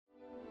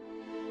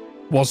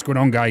What's going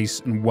on,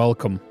 guys, and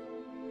welcome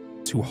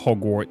to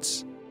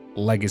Hogwarts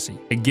Legacy,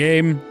 a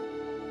game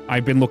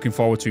I've been looking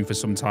forward to for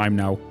some time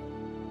now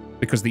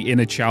because the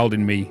inner child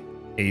in me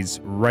is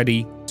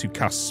ready to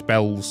cast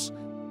spells,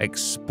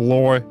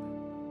 explore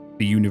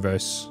the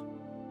universe,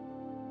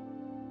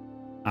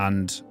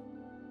 and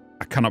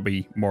I cannot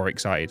be more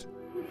excited.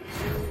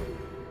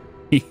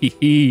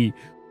 We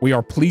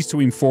are pleased to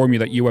inform you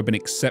that you have been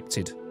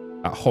accepted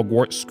at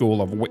Hogwarts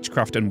School of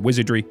Witchcraft and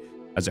Wizardry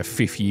as a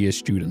 5th year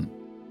student.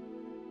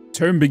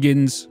 Term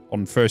begins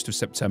on 1st of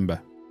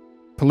September.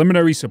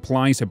 Preliminary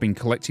supplies have been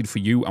collected for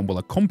you and will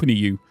accompany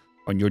you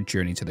on your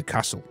journey to the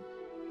castle.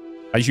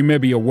 As you may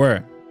be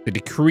aware, the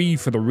decree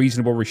for the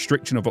reasonable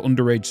restriction of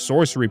underage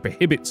sorcery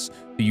prohibits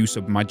the use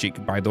of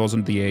magic by those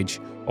under the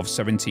age of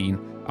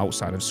 17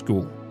 outside of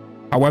school.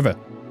 However,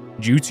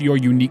 due to your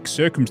unique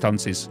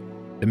circumstances,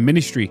 the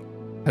Ministry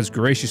has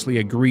graciously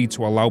agreed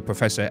to allow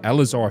Professor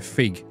Elazar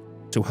Fig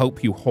to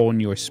help you hone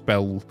your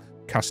spell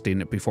casting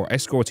before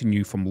escorting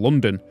you from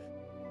London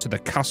to the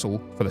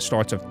castle for the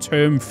start of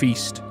term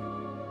feast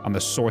and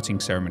the sorting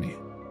ceremony.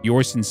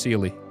 Yours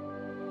sincerely,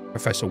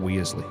 Professor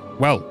Weasley.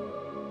 Well,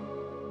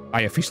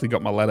 I officially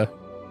got my letter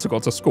to go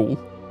to school.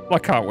 I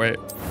can't wait.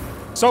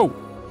 So,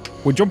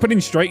 we're jumping in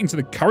straight into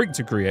the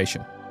character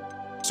creation.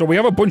 So we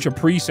have a bunch of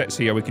presets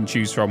here we can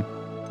choose from.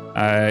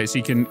 So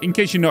you can, in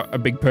case you're not a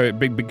big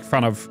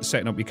fan of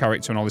setting up your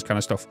character and all this kind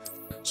of stuff.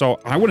 So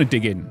I want to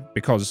dig in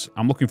because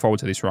I'm looking forward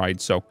to this ride.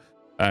 So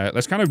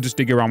let's kind of just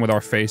dig around with our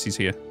faces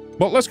here.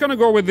 But let's kind of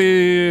go with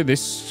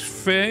this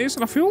face,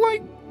 and I feel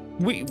like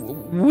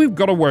we've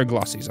got to wear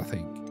glasses, I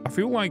think. I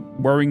feel like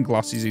wearing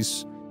glasses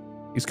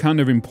is kind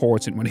of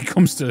important when it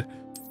comes to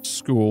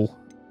school.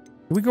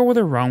 Do we go with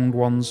the round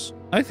ones?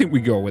 I think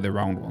we go with the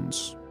round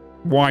ones.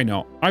 Why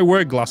not? I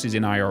wear glasses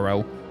in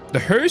IRL. The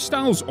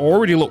hairstyles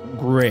already look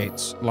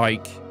great,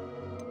 like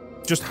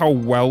just how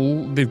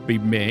well they've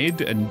been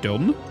made and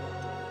done.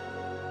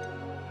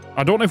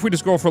 I don't know if we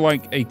just go for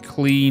like a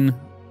clean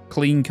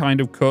kind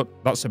of cut.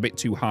 That's a bit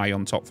too high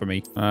on top for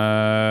me.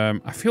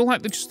 I feel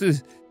like just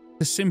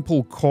the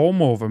simple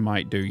comb over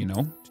might do, you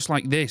know, just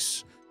like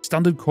this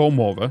standard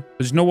comb over.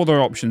 There's no other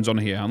options on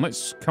here.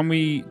 And can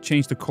we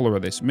change the color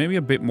of this? Maybe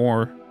a bit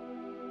more.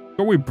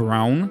 Go with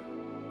brown.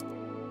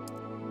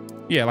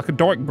 Yeah, like a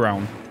dark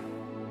brown.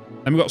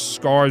 Then we've got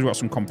scars. We've got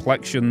some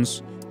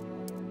complexions.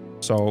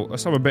 So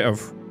let's have a bit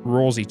of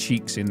rosy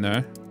cheeks in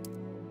there.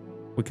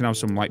 We can have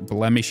some like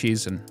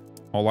blemishes and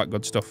all that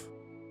good stuff.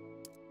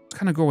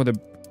 Kind of go with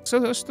so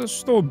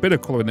let's throw a bit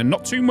of color in there.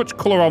 Not too much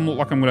color on, look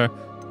like I'm gonna,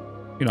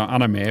 you know,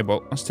 anime,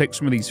 but let's take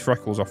some of these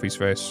freckles off his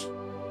face.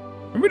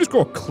 Maybe just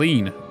go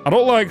clean. I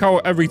don't like how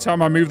every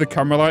time I move the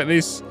camera like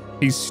this,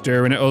 he's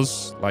staring at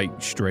us like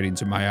straight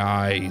into my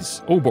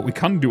eyes. Oh, but we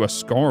can do a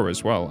scar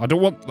as well. I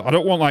don't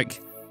want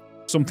like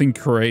something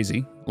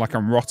crazy, like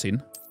I'm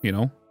rotting, you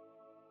know.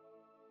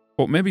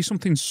 But maybe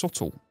something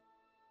subtle.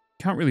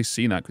 Can't really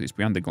see that because it's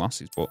behind the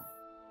glasses, but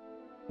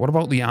what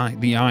about the eye?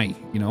 The eye,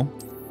 you know?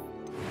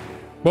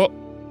 But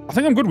I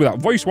think I'm good with that.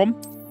 Voice one.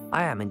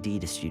 I am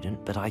indeed a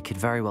student, but I could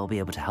very well be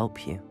able to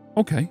help you.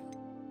 Okay.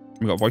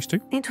 We got voice two.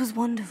 It was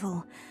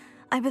wonderful.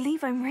 I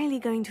believe I'm really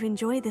going to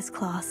enjoy this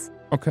class.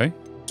 Okay.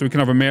 So we can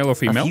have a male or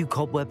female. A few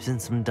cobwebs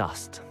and some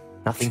dust.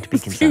 Nothing to be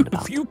concerned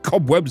about. A few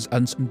cobwebs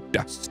and some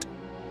dust.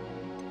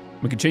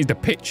 We can change the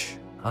pitch.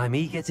 I'm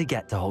eager to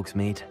get to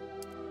Hogsmeade.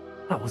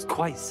 That was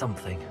quite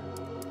something.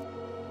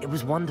 It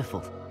was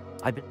wonderful.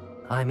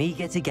 I'm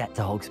eager to get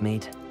to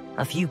Hogsmeade.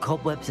 A few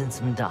cobwebs and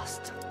some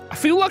dust. I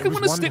feel like I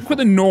want to stick with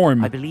the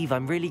norm. I believe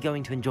I'm really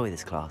going to enjoy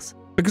this class.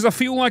 Because I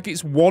feel like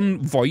it's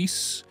one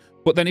voice,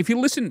 but then if you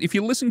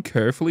listen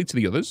carefully to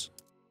the others.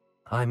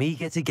 I'm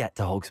eager to get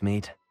to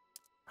Hogsmeade.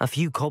 A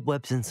few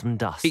cobwebs and some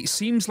dust. It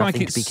seems Nothing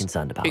like it's to be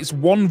concerned about. It's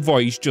one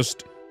voice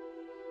just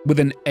with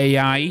an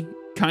AI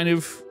kind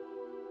of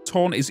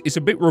tone. It's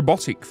a bit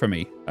robotic for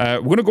me.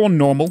 We're going to go on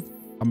normal,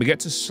 and we get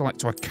to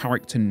select our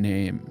character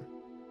name.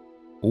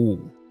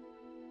 Ooh.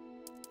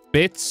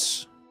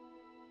 Bits.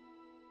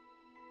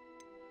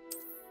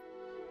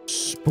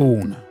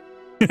 Spoon.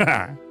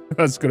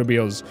 That's going to be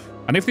us.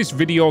 And if this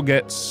video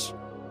gets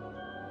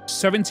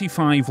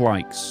 75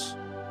 likes...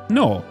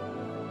 No.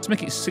 Let's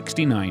make it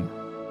 69.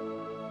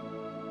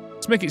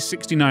 Let's make it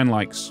 69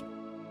 likes.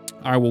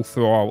 I will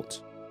throw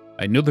out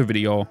another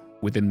video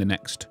within the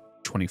next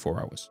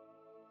 24 hours.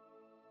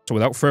 So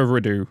without further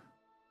ado,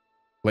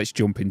 let's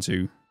jump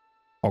into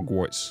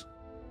Hogwarts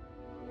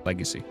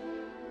Legacy.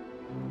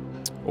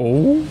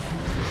 Oh.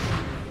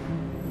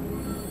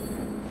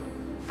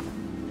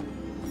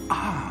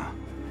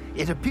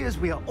 It appears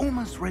we are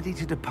almost ready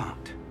to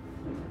depart.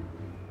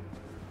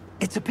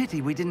 It's a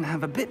pity we didn't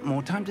have a bit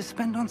more time to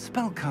spend on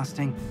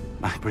spellcasting.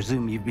 I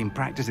presume you've been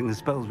practicing the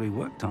spells we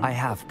worked on. I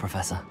have,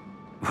 Professor.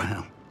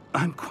 Well,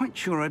 I'm quite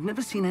sure I've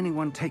never seen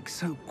anyone take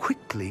so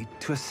quickly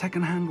to a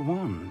second-hand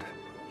wand.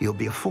 You'll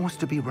be a force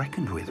to be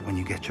reckoned with when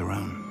you get your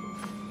own.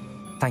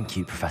 Thank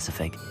you, Professor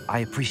Fig. I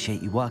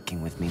appreciate you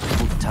working with me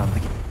before the term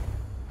begins.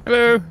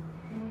 Hello.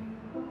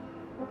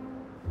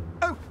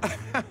 Oh,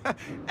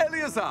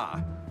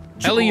 Eleazar!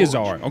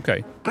 Eleazar,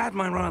 okay. Glad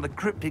my rather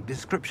cryptic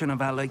description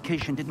of our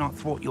location did not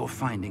thwart your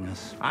finding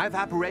us. I've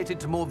apparated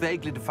to more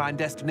vaguely defined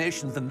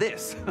destinations than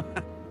this.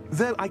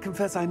 Though I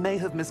confess I may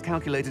have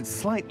miscalculated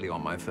slightly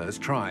on my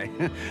first try.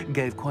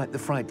 Gave quite the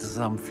fright to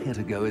some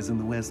theatergoers in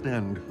the West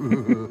End.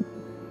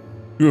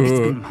 It's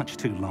been much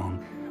too long.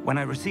 When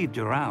I received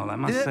your owl, I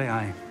must say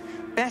I...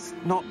 Best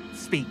not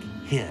speak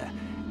here,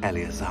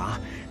 Eleazar.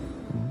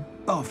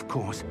 Of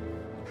course.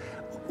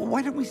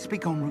 Why don't we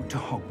speak en route to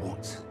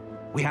Hogwarts?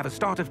 We have a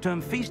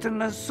start-of-term feast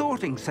and a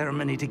sorting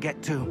ceremony to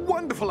get to.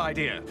 Wonderful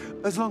idea.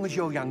 As long as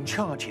your young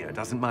charge here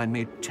doesn't mind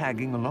me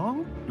tagging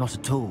along. Not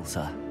at all,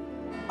 sir.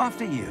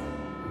 After you.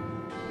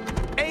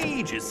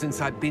 Ages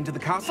since I've been to the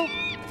castle.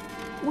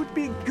 Would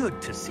be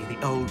good to see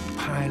the old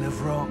pile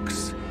of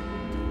rocks.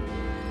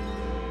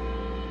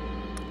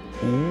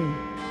 Ooh.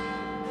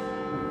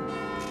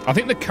 I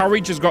think the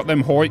carriage has got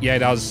them horse. Yeah,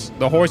 it has.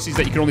 The horses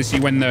that you can only see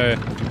when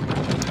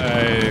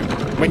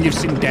you've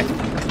seen death.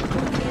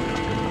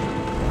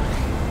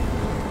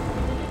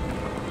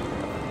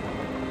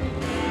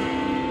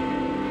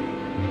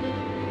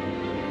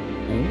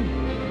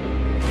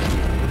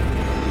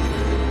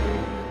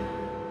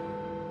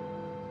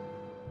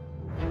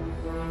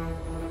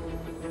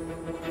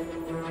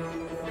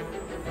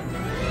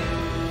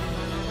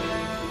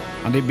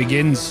 And it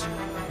begins.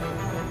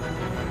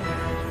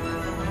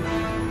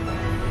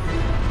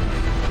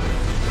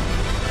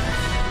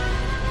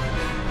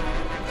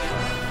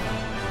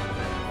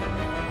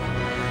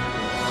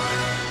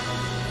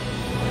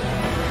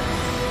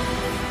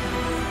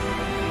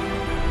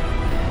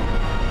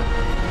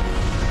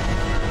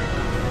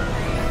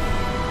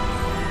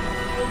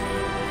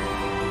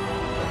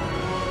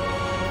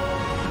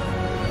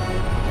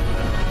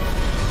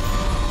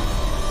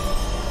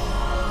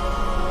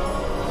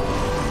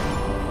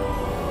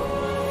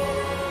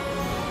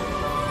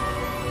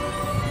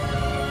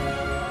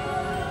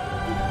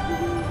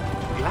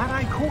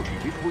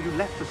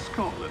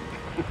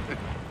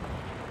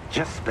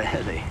 Just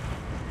barely.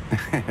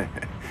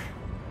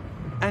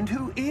 And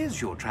who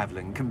is your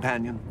traveling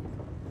companion?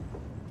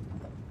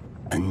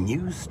 A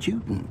new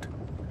student.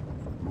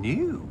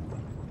 New?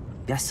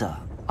 Yes, sir.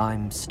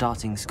 I'm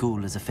starting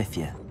school as a 5th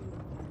year.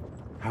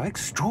 How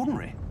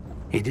extraordinary.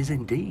 It is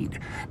indeed.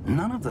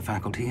 None of the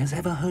faculty has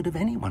ever heard of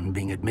anyone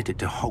being admitted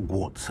to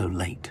Hogwarts so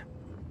late.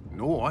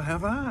 Nor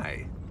have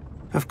I.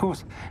 Of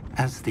course,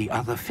 as the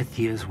other 5th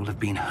years will have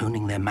been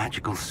honing their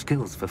magical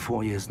skills for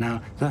 4 years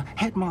now, the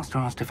headmaster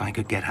asked if I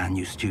could get our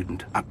new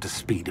student up to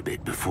speed a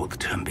bit before the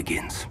term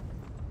begins.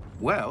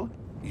 Well,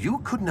 you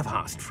couldn't have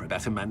asked for a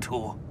better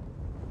mentor.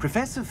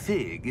 Professor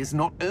Fig is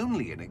not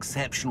only an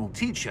exceptional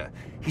teacher,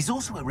 he's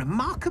also a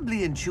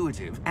remarkably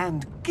intuitive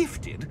and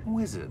gifted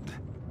wizard.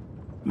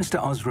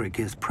 Mr. Osric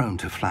is prone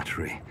to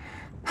flattery.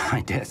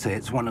 I dare say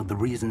it's one of the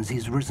reasons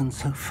he's risen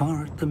so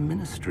far at the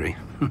Ministry.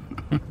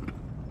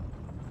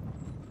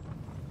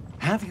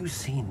 Have you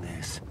seen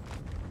this?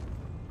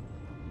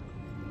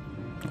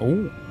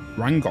 Oh,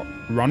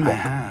 Ranrock. I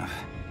have.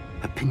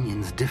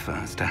 Opinions differ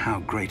as to how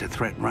great a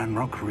threat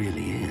Ranrock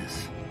really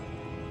is.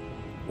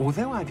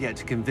 Although I've yet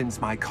to convince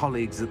my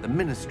colleagues at the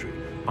Ministry,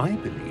 I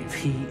believe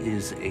he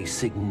is a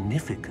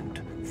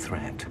significant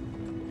threat.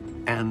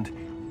 And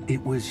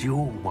it was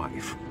your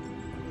wife,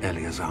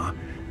 Eleazar,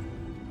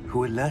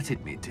 who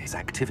alerted me to his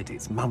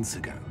activities months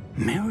ago.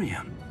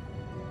 Miriam?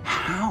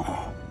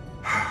 How?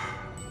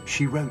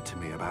 She wrote to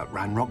me about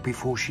Ranrock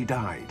before she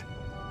died,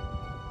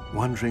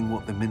 wondering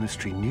what the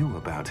Ministry knew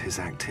about his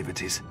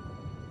activities.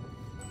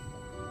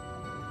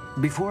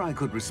 Before I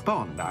could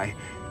respond, I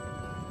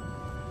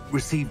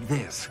received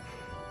this.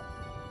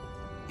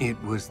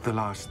 It was the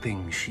last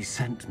thing she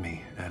sent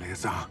me,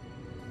 Eleazar.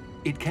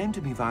 It came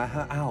to me via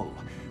her owl,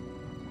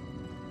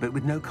 but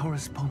with no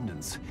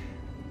correspondence.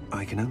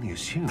 I can only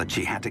assume that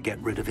she had to get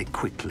rid of it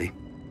quickly,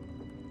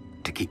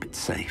 to keep it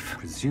safe.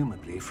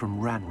 Presumably from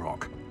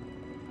Ranrock.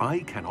 I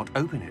cannot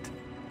open it.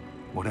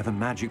 Whatever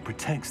magic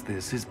protects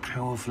this is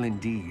powerful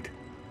indeed.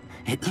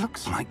 It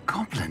looks like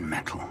goblin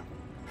metal.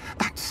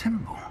 That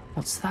symbol.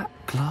 What's that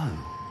glow?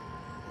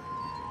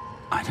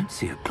 I don't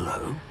see a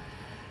glow.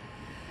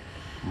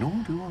 Nor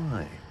do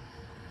I.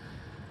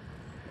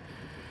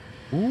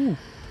 Ooh.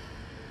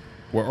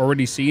 We're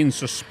already seeing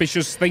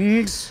suspicious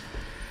things.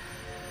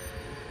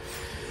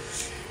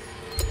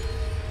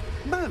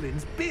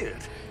 Merlin's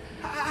beard.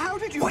 How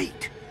did you...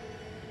 Wait!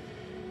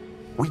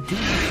 We do...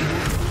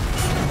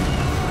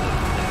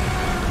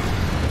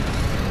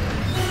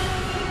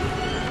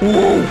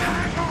 Whoa!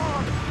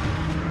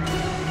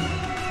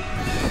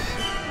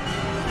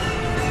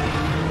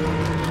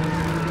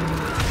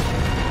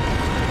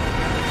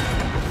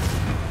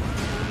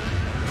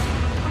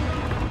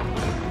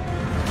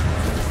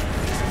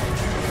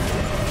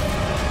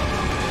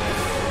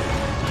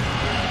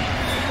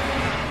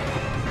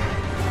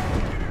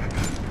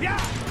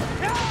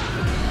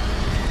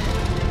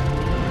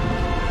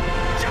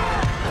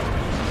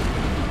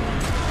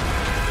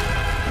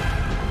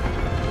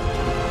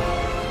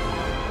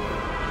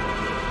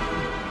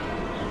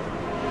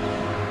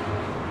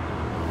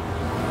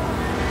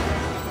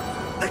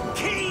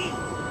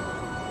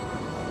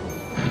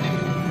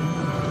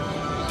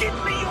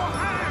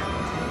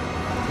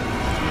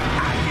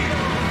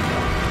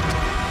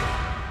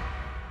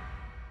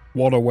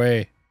 What a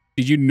way.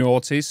 Did you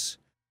notice?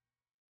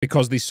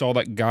 Because they saw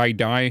that guy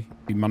die,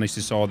 they managed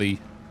to saw the...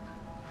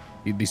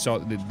 They saw...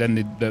 Then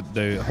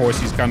the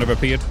horses kind of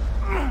appeared.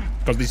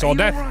 Because they saw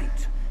death. Right.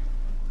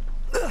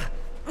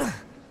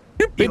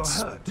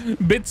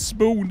 Bit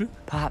spoon.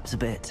 Perhaps a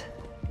bit.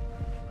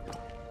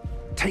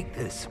 Take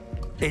this.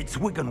 It's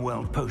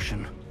Wiggenweld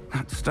potion.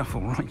 That stuff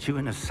will right you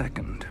in a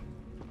second.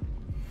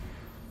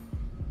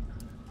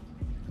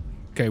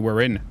 Okay, we're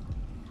in.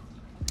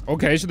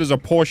 Okay, so there's a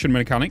portion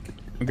mechanic.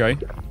 Okay.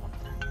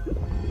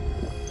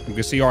 You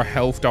can see our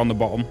health down the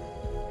bottom.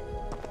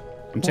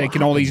 I'm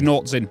taking all these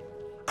notes in.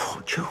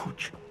 Poor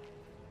George.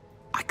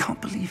 I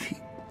can't believe he...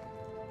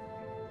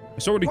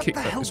 It's already What kicked.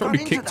 the hell It's already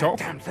got into kicked that off.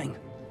 damn thing?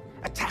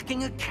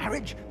 Attacking a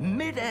carriage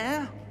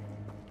mid-air?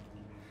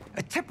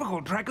 A typical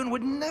dragon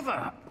would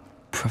never...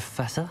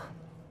 Professor?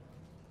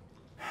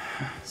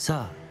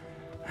 Sir,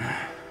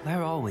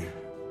 where are we?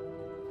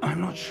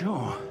 I'm not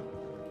sure.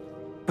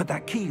 But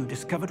that key you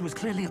discovered was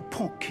clearly a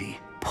port key.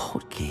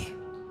 Port key?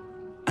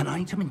 An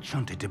item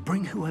enchanted to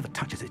bring whoever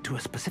touches it to a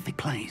specific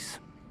place.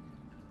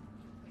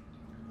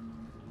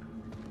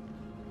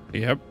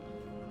 Yep.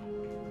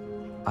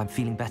 I'm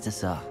feeling better,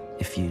 sir,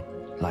 if you'd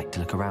like to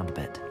look around a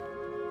bit.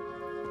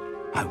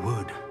 I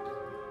would.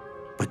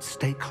 But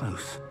stay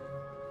close.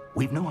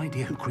 We've no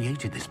idea who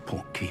created this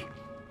port key.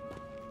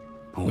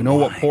 Or We know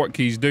what why. port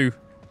keys do.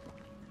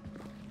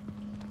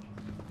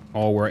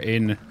 Oh, we're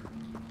in.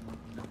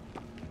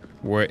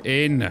 We're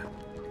in.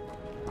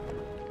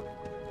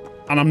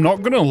 And I'm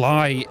not gonna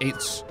lie,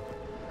 it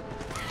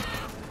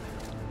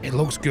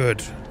looks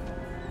good.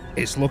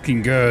 It's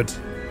looking good.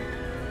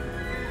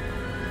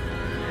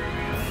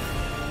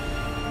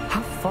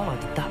 How far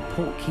did that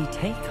port key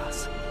take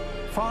us?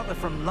 Farther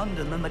from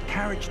London than the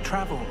carriage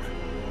travelled.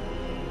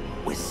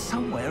 We're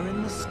somewhere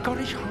in the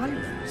Scottish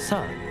Highlands.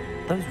 Sir,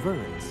 those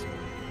ruins.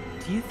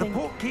 Do you The think...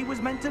 port key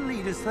was meant to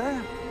lead us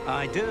there?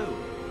 I do.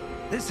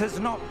 This has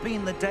not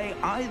been the day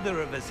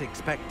either of us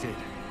expected.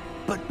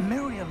 But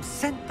Miriam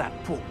sent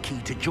that port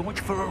key to George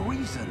for a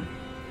reason.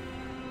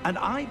 And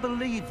I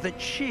believe that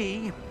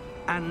she,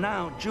 and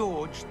now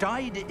George,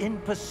 died in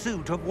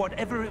pursuit of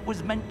whatever it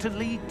was meant to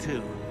lead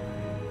to.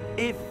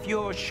 If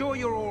you're sure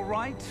you're all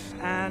right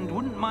and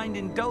wouldn't mind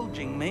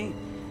indulging me,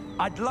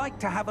 I'd like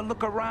to have a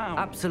look around.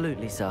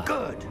 Absolutely, sir.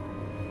 Good.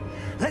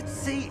 Let's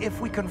see if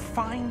we can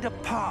find a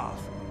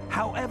path,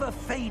 however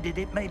faded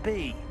it may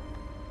be.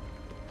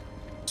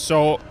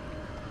 So,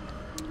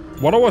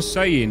 what I was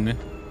saying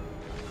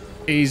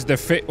is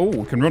oh,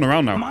 we can run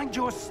around now. Mind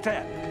your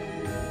step.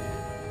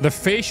 The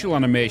facial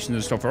animations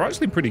and stuff are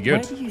actually pretty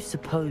good. Where do you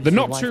suppose They're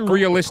your not wife too got the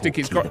realistic. port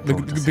It's key got that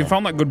brought us they here?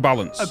 found that good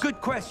balance. A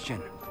good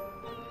question.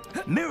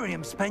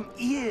 Miriam spent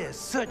years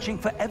searching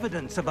for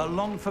evidence of a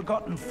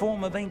long-forgotten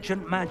form of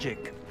ancient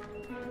magic.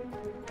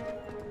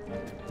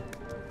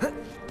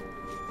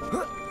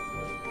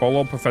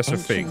 Follow Professor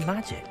Ancient Fig.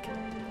 magic.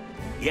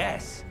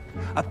 Yes,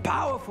 a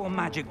powerful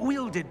magic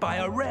wielded by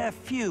a rare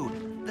few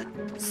that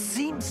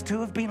seems to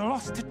have been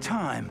lost to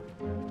time.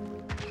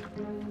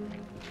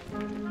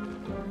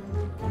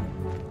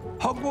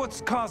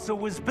 Hogwarts Castle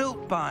was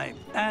built by,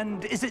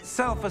 and is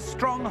itself a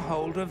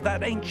stronghold of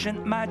that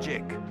ancient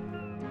magic.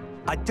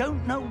 I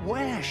don't know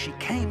where she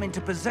came into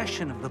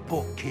possession of the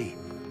port key,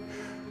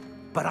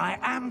 but I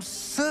am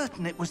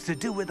certain it was to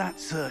do with that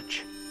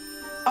search.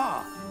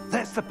 Ah,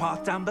 there's the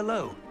path down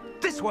below.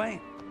 This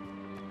way.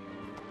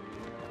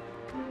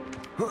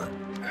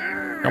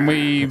 Can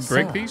we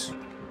break Sir, these?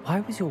 Why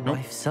was your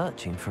wife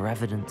searching for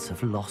evidence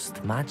of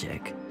lost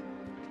magic?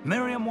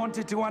 Miriam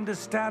wanted to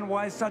understand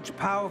why such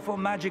powerful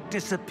magic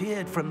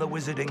disappeared from the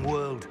wizarding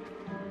world.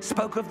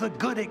 Spoke of the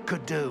good it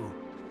could do.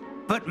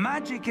 But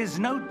magic is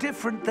no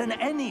different than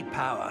any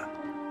power.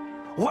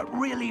 What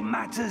really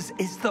matters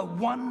is the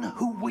one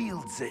who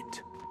wields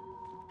it.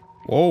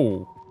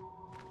 Whoa.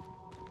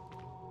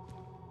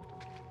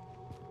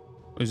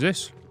 What is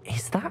this?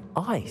 Is that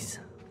ice?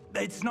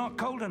 It's not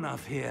cold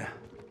enough here.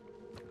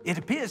 It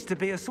appears to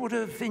be a sort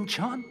of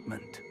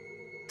enchantment.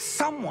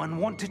 Someone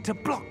wanted to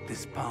block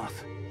this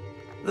path.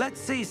 Let's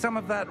see some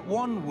of that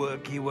wand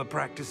work you were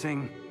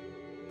practicing.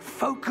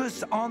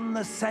 Focus on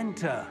the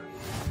center.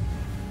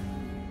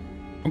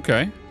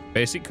 Okay.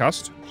 Basic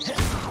cast.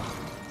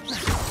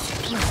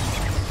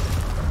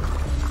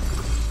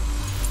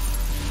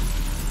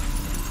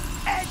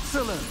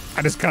 Excellent!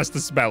 I just cast a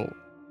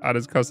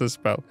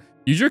spell.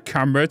 Use your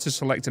camera to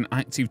select an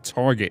active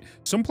target.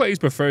 Some players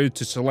prefer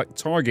to select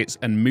targets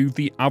and move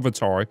the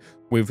avatar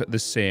with the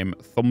same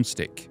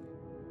thumbstick.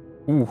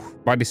 Ooh,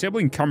 by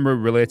disabling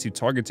camera-related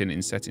targeting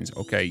in settings.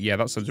 Okay, yeah,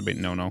 that sounds a bit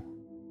no-no.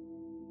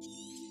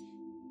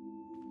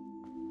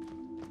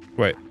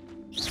 Wait.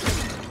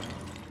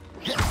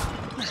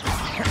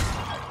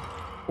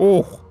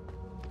 Oh.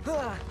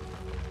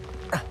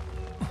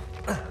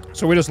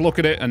 So we just look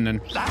at it and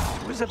then...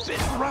 That was a bit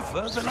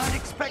rougher than I'd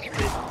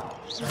expected.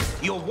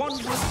 Your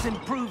wand work's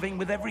improving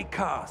with every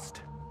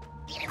cast.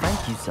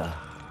 Thank you, sir.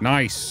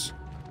 Nice.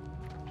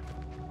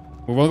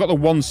 We've only got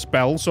the one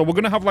spell, so we're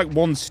going to have like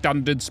one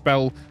standard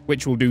spell,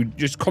 which will do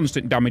just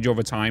constant damage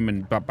over time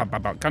and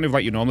kind of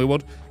like you normally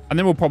would. And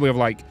then we'll probably have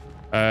like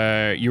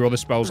your other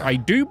spells. I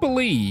do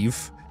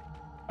believe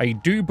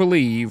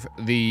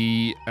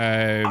the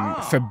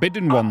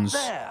forbidden ones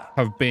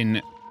have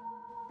been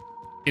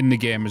in the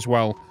game as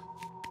well,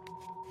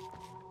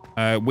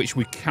 which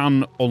we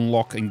can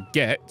unlock and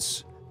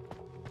get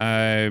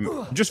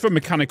just for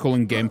mechanical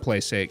and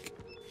gameplay sake.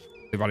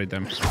 They've added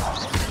them.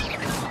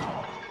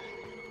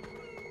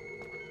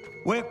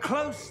 We're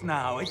close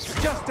now. It's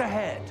just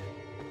ahead.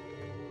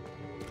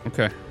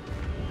 Okay.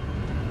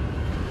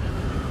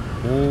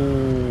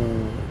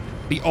 Oh,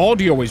 the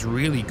audio is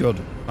really good.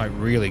 Like,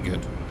 really good.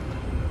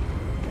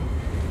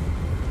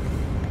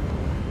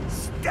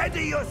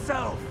 Steady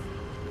yourself.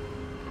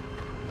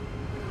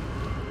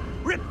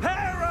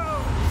 Reparo!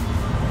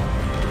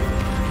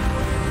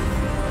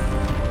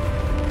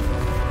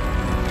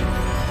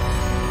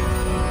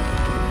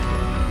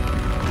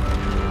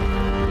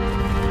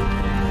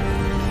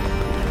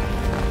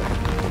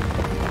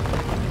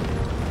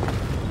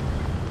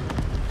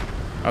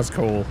 That's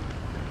cool.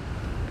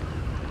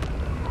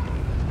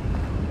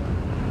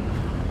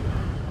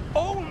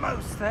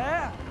 Almost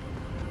there.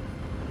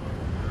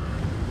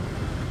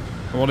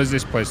 What is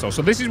this place though?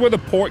 So this is where the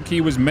port key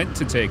was meant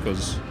to take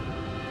us.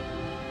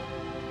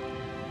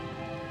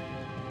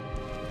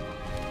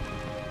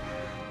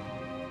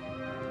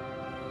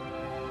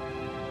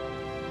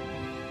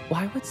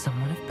 Why would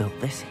someone have built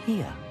this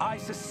here? I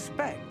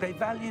suspect they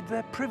valued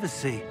their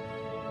privacy.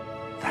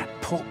 That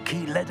port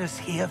key led us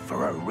here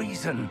for a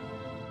reason.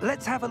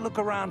 Let's have a look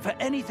around for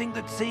anything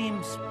that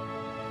seems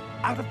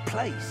out of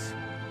place.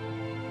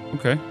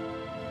 Okay.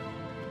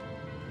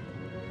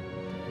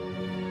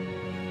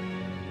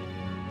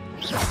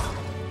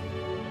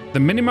 The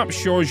minimap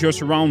shows your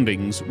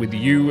surroundings with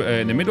you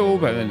in the middle,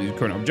 but then the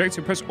current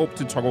objective. Press up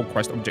to toggle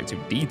quest objective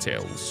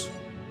details.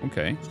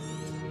 Okay.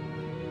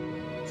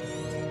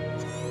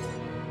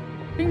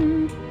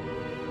 Ding.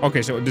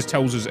 Okay, so it just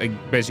tells us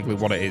basically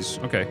what it is.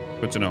 Okay,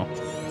 good to know.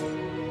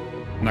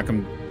 And I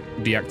can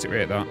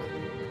deactivate that.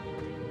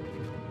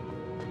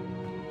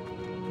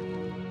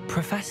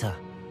 Professor,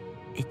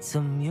 it's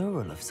a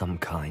mural of some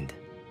kind.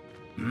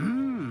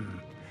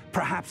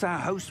 Perhaps our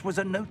host was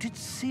a noted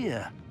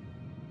seer.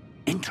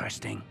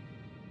 Interesting.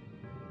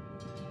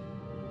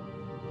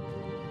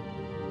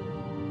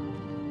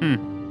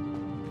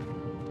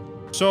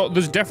 So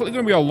there's definitely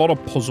going to be a lot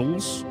of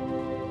puzzles.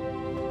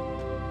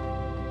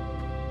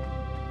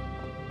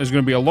 There's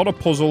going to be a lot of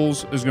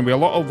puzzles. There's going to be a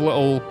lot of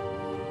little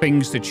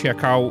things to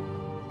check out.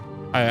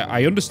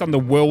 I understand the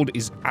world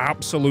is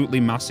absolutely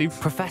massive.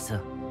 Professor,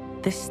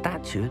 this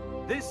statue...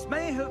 This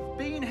may have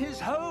been his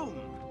home.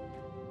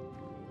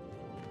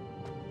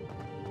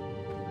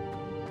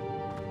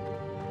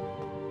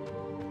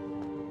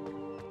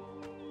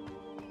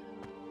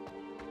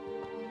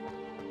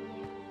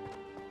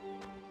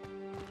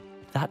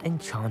 That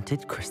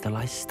enchanted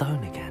crystallized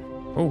stone again.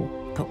 Oh.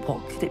 But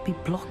what could it be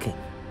blocking?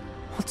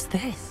 What's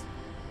this?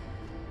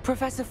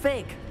 Professor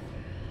Fig!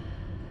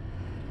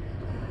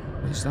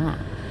 What is that?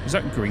 Is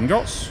that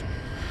Gringotts?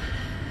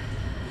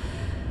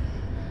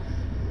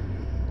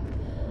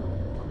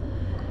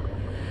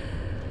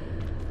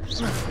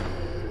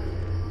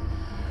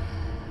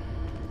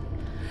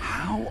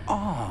 How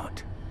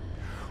odd.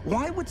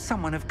 Why would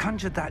someone have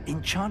conjured that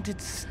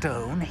enchanted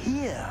stone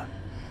here?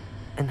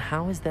 And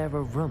how is there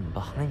a room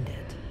behind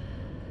it?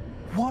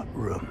 What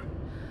room?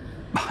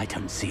 I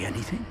don't see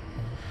anything.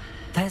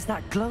 There's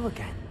that glow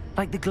again,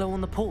 like the glow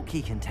on the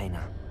portkey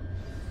container.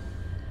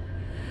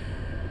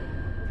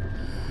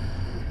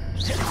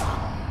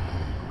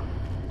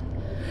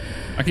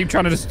 I keep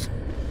trying to just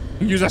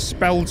use a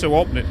spell to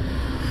open it.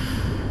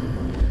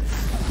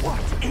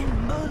 What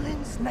in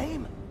Merlin's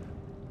name?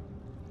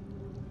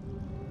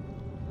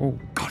 Oh.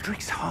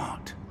 Godric's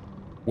heart.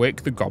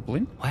 Wake the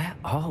goblin? Where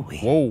are we?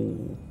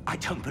 Whoa. I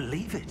don't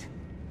believe it.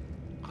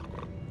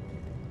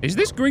 Is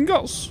this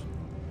Gringotts?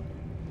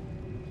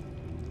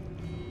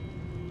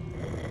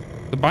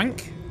 The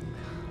bank?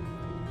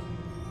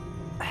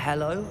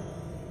 Hello?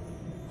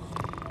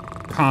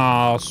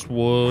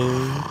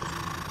 Password.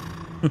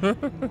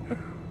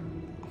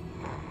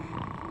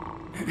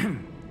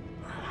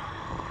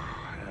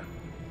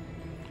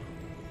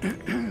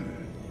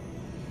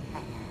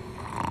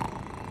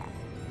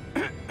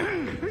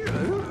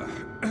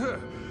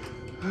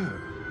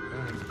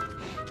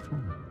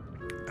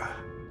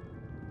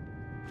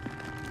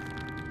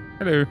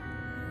 Hello.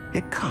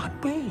 It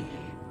can't be.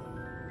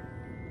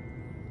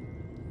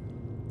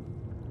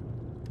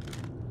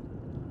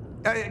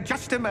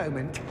 Just a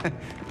moment.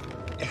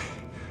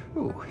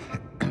 Ooh.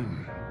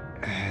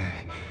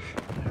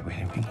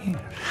 Where are we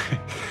here?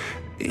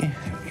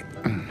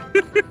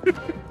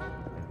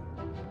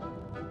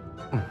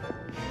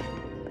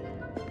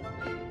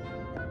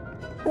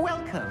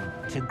 Welcome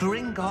to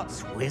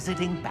Gringotts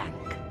Wizarding Bank.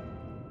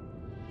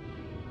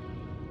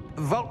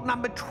 Vault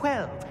number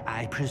 12,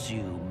 I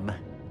presume.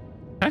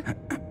 Huh?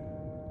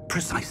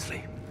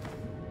 Precisely.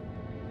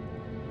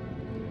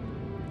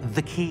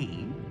 The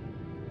key?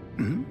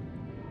 Hmm?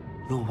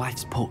 Your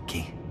wife's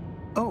portkey.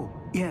 Oh,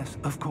 yes,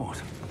 of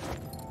course.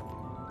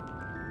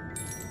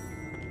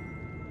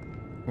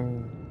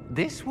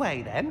 This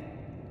way, then.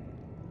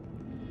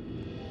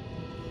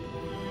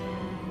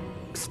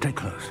 Stay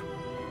close.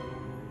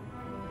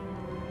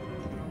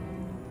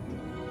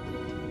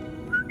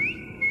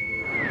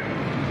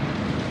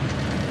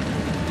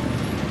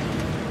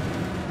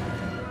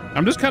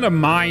 I'm just kind of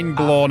mind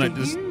blown at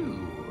this.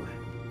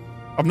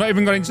 I've not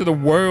even got into the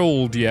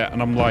world yet,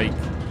 and I'm like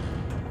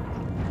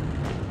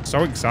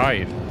so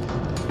excited.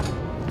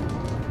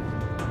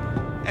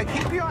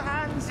 Keep your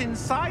hands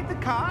inside the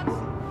cart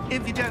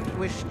if you don't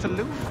wish to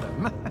lose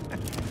them.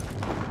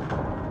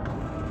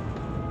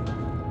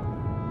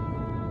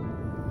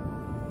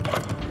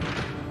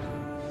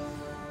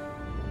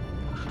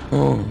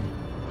 Oh,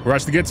 we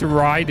actually get to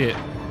ride it.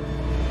 How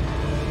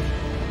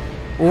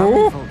many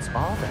Oh, vaults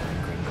are there in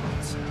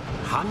Gringotts?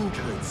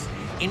 Hundreds.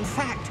 In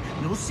fact,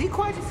 you'll see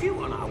quite a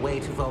few on our way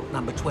to vault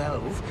number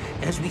 12.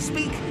 As we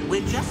speak,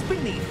 we're just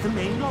beneath the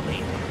main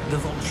lobby. The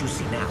vaults you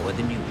see now are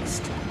the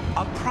newest.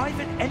 Are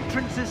private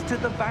entrances to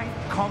the bank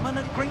common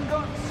at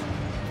Gringotts?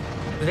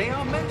 They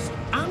are most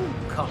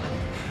uncommon.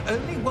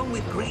 Only one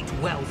with great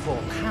wealth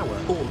or power,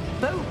 or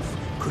both,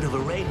 could have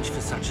arranged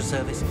for such a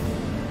service.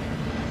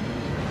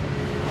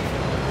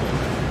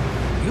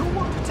 You'll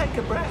want to take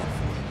a breath.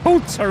 how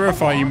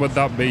terrifying would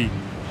that be?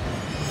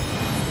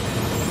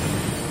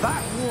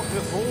 That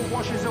waterfall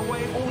washes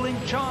away all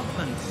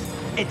enchantments.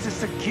 It's a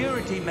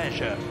security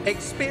measure.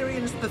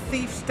 Experienced the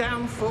thief's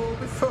downfall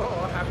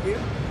before, have you?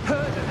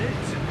 Heard of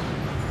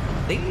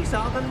it? These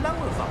are the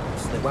lower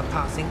vaults that we're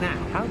passing now.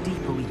 How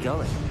deep are we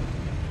going?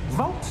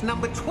 Vault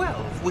number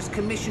 12 was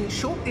commissioned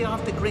shortly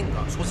after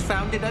Gringotts was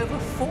founded over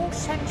 4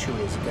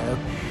 centuries ago.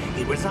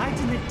 It resides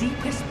in the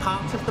deepest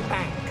part of the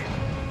bank.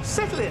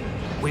 Settle in.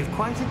 We've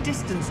quite a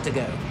distance to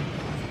go.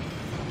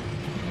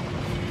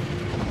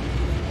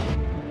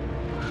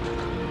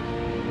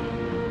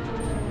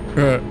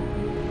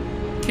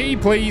 Key,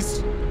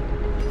 please.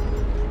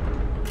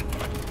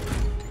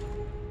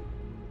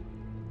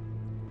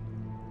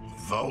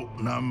 Vault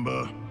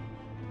number.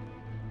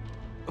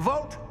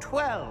 Vault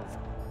 12.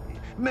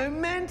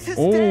 Momentous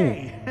Oh.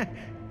 day.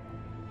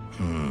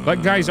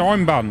 That guy's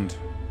armband.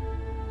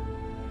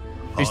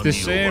 It's On the your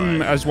same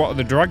way. as what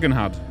the dragon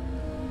had.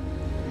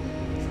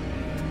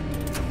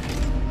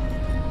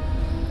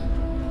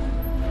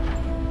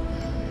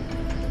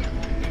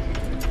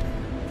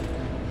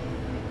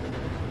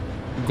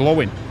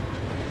 Glowing.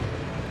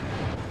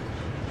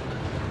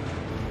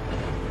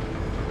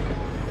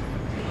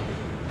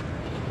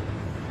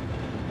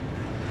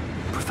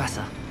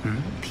 Professor,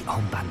 the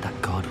armband that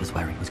guard was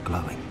wearing was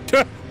glowing.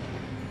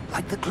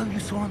 Like the glow you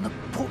saw on the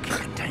porky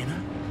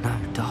container? No,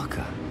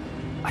 darker.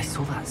 I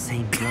saw that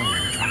same glow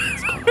in the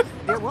dragon's collar.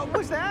 Yeah, what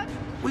was that?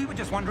 We were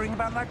just wondering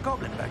about that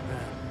goblin back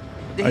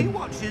there. He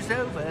watches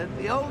over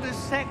the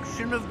oldest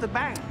section of the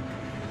bank.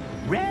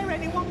 Rare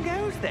anyone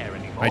goes there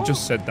anymore. I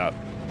just said that.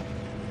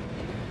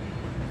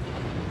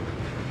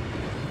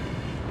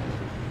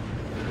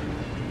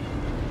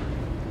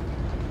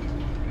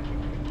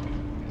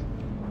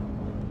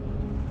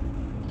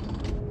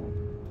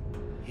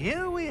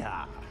 Here we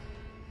are.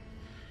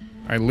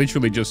 I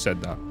literally just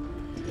said that.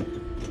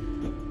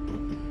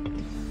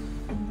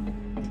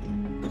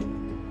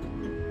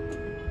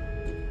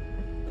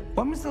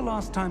 When was the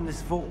last time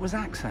this vault was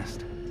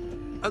accessed?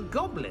 A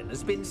goblin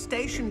has been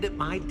stationed at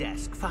my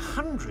desk for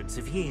hundreds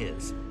of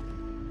years.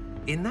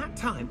 In that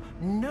time,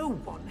 no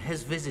one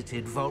has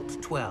visited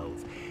Vault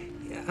 12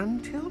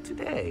 until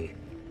today.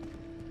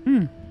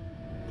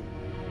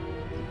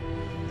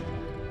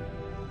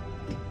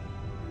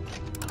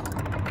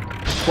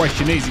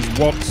 Question is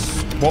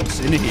what's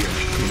in here,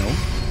 you know?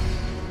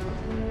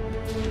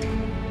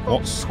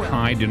 What's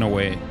hiding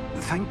away?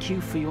 Thank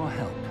you for your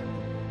help.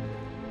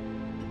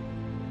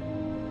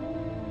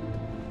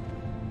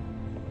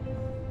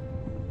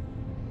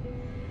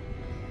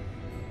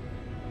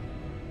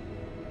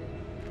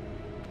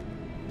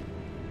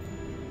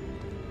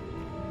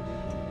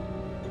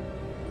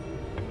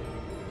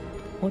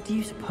 What do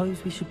you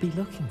suppose we should be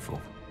looking for?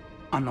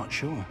 I'm not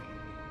sure.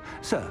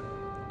 Sir,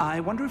 I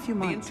wonder if you The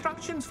might...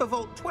 instructions for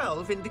Vault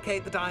 12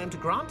 indicate that I am to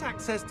grant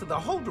access to the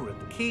holder of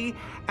the key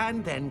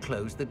and then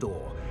close the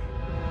door.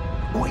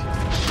 Wait!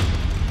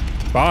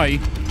 Bye.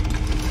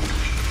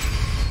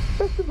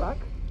 Best of luck.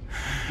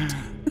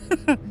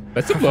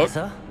 Best of luck.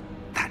 Professor?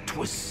 That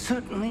was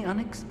certainly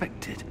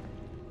unexpected.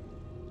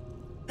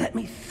 Let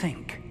me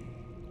think.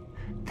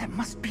 There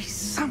must be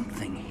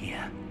something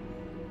here.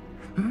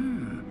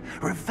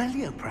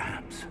 Revelio,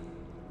 perhaps?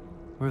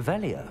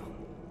 Revelio?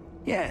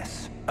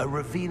 Yes, a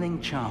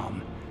revealing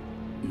charm.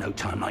 No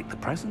time like the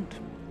present.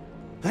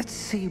 Let's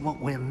see what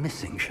we're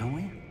missing, shall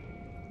we?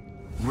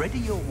 Ready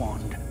your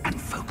wand and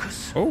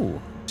focus.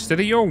 Oh,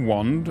 steady your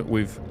wand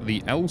with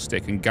the L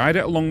stick and guide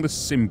it along the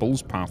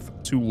symbol's path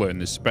to learn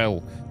the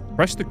spell.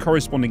 Press the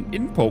corresponding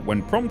input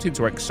when prompted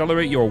to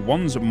accelerate your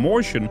wand's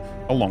motion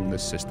along the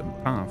system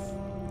path.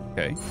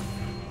 Okay.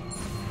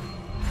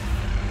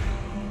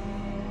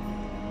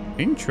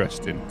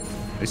 Interesting.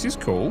 This is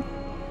cool.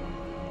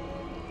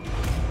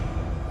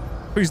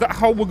 Is that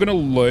how we're going to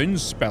learn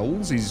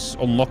spells? Is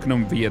unlocking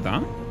them via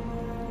that?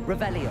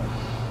 Revelio.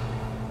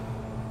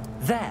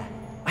 There.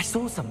 I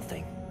saw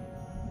something.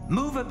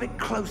 Move a bit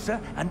closer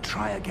and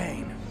try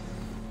again.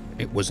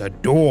 It was a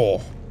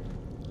door.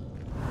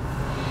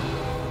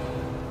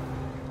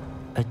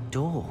 A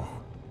door.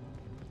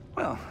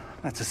 Well,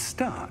 that's a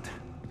start.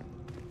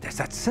 There's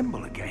that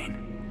symbol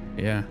again.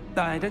 Yeah.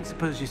 I don't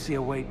suppose you see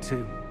a way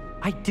to...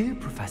 I do,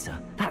 Professor.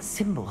 That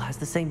symbol has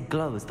the same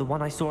glow as the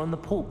one I saw on the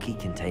port key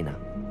container.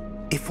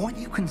 If what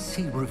you can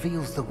see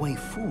reveals the way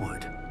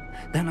forward,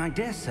 then I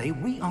dare say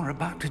we are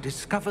about to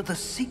discover the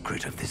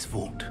secret of this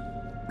vault.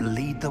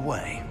 Lead the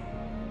way.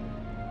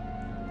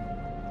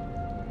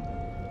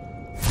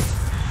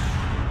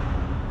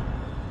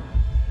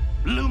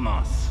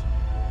 Lumos!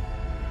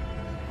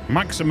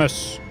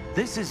 Maximus.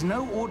 This is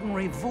no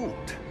ordinary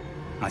vault.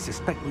 I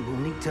suspect we will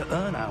need to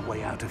earn our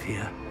way out of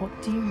here. What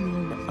do you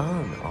mean,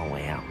 earn our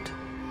way out?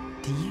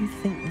 Do you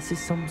think this is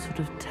some sort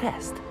of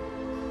test?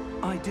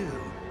 I do.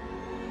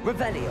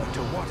 Revelio.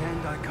 To what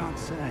end, I can't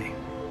say.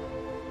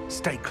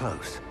 Stay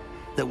close.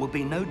 There will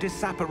be no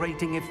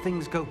disapparating if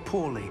things go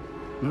poorly.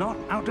 Not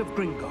out of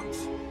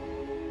Gringotts.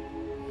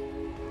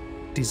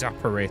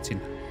 Disapparating.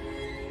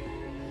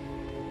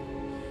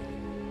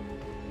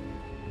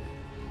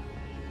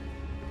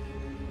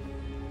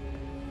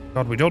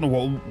 God, we don't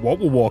know what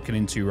we're walking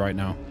into right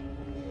now.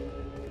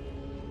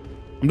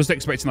 I'm just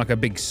expecting like a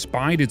big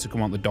spider to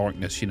come out of the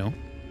darkness, you know?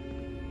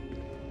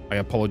 I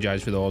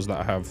apologize for those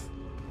that have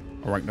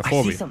arachnophobia.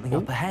 I see something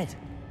up ahead.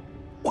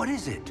 What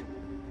is it?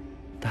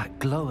 That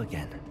glow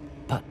again,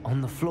 but on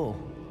the floor.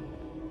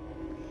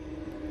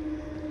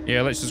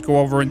 Yeah, let's just go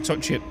over and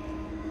touch it.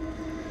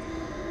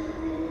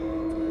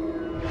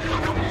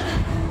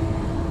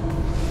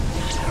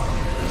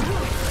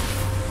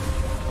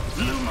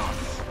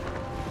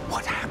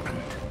 What happened?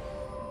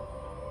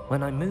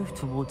 When I moved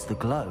towards the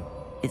glow,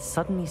 it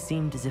suddenly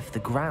seemed as if the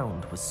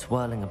ground was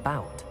swirling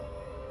about.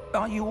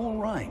 Are you all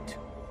right?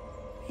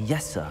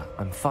 Yes, sir,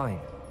 I'm fine.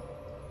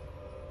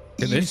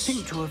 Look at You this.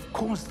 seem to have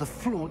caused the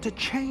floor to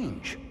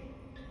change.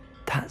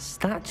 That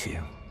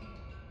statue.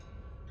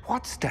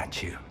 What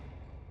statue?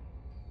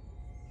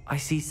 I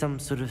see some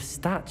sort of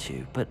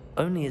statue, but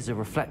only as a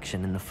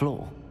reflection in the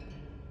floor.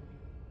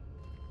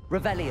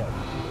 Revelio.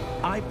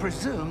 I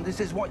presume this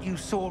is what you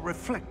saw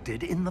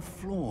reflected in the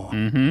floor.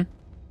 Mm-hmm.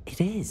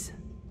 It is.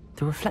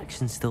 The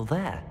reflection's still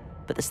there,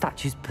 but the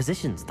statue's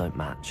positions don't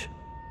match.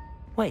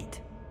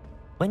 Wait.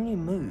 When you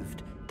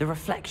moved, the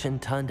reflection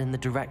turned in the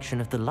direction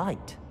of the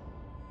light.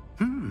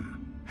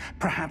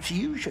 Perhaps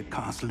you should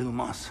cast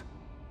Lumos.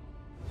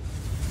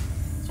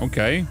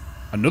 Okay.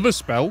 Another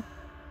spell.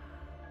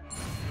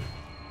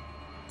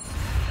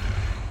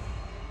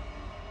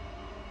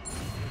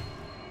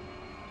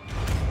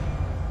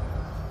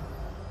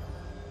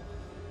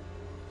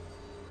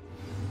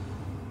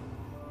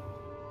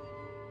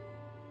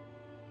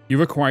 You've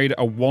acquired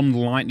a wand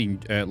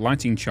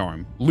lighting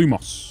charm,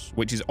 Lumos,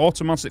 which is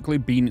automatically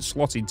being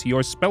slotted to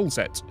your spell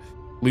set.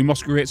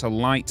 Lumos creates a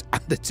light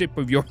at the tip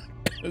of your,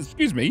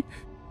 excuse me,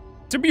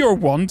 to be your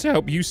wand to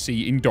help you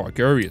see in dark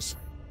areas.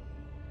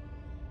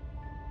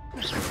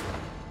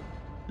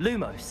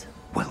 Lumos.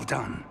 Well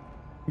done.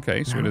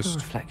 Okay, so Now we're the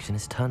reflection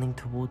is turning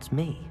towards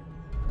me.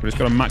 just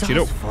got to match it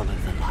up. Follow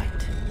the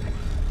light.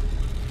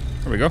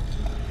 There we go.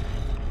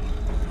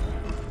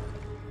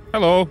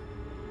 Hello.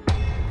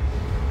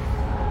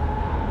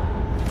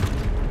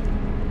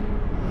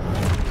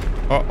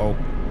 Uh-oh.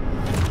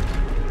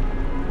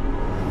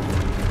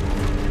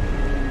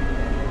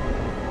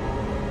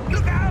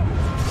 Look out!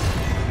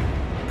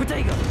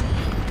 Protego!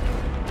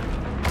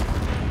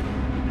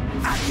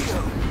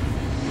 Accio!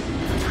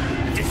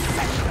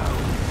 Dissecto!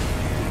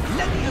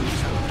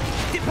 Levioso!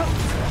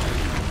 Deposo!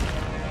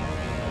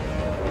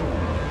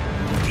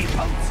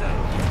 Deposo!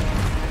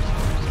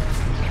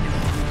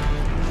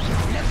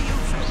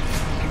 Levioso!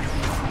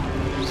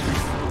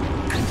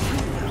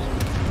 Confuso!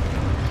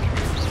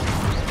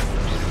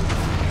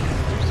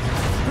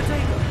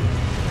 Protego!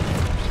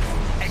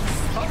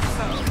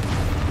 Expulso!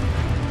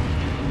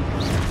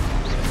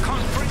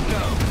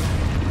 Confringo!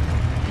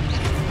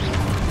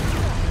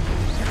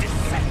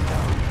 Dissecto!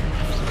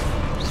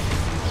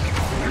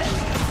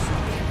 Levioso!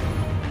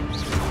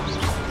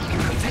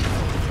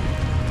 Protego!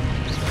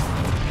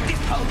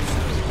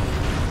 Deposo!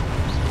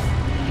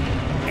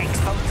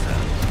 Expulso!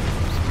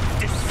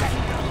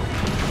 Dissecto!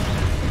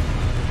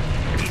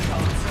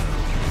 Deposo!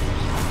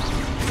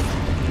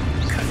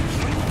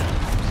 Confringo!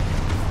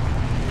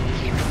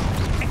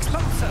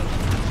 Expulso!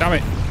 Damn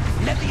it.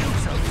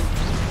 Levioso!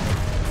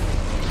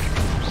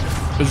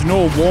 There's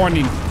no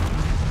warning.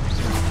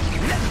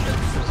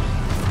 Levioso!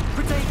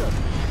 Protego!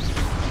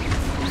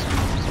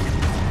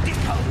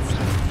 Deposo!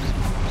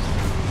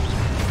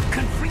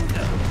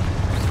 Confringo!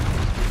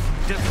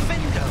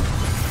 Defendo!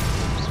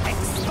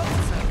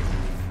 Expulso!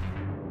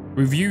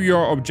 Review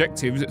your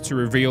objectives to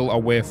reveal a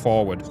way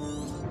forward.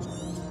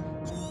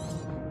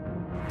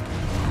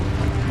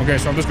 Okay,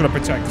 so I'm just going to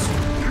protect.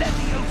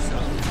 Levioso!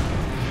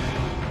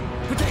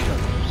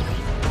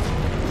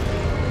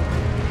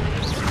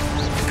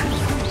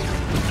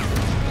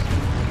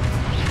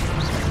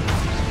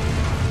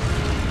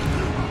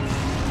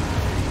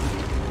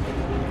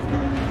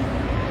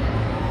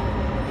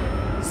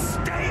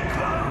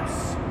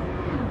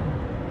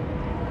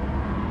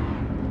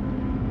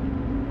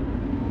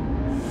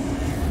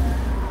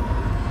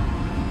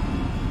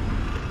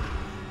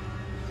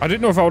 I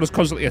didn't know if I was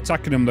constantly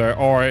attacking him there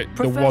or there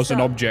was an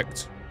Professor!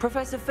 object.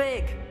 Professor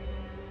Fig!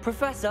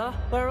 Professor,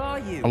 where are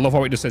you? I love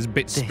how it just says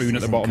bit This spoon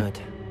at the isn't bottom. good.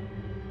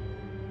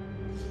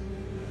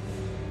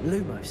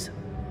 Lumos.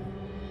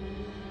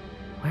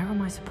 Where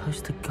am I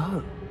supposed to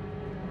go?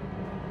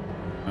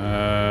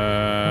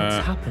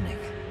 What's happening?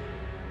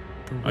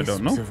 The I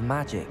don't wisps know. of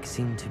magic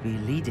seem to be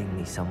leading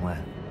me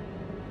somewhere.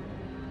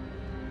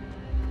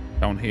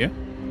 Down here.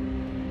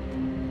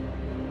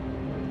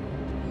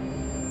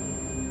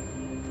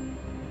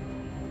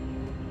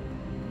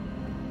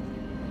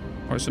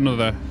 Oh, it's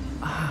another.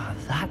 Ah,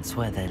 that's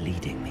where they're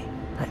leading me.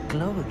 That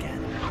glow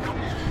again.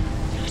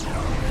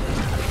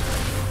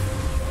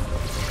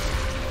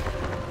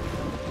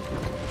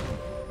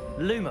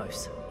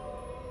 Lumos.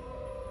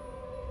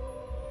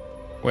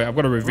 Wait, I've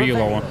got to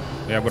reveal all one.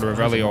 Yeah, I've got to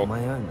reveal on all.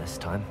 my own this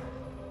time.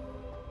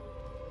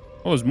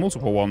 Oh, there's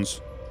multiple ones.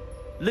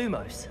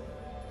 Lumos.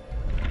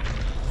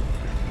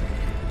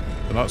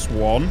 So that's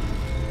one.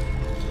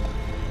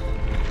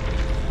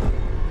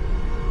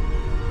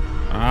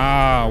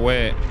 Ah,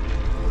 wait.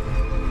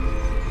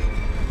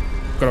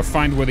 Gotta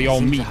find where they all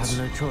Seems meet. I have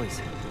no choice.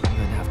 I'm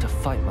going to have to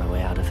fight my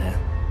way out of here.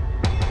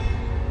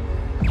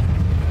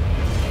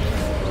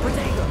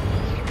 Potato!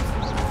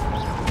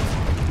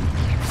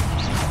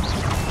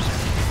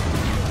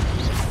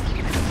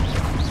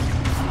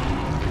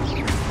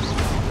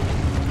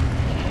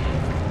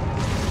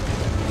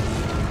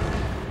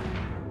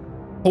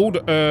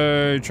 Hold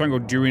triangle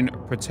during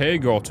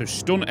Protego to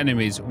stun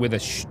enemies with a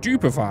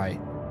Stupefy.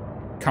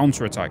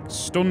 Counterattack.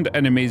 Stunned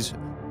enemies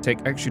take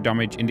extra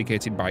damage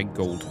indicated by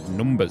gold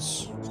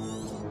numbers.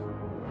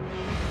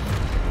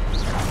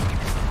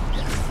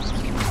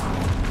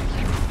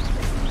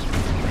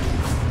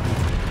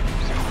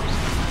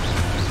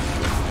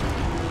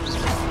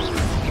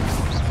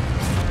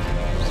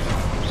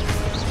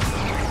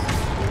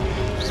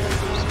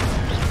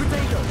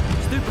 Potato!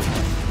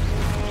 Stupefy!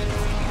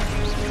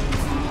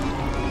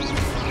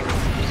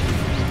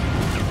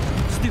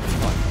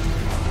 Stupefy!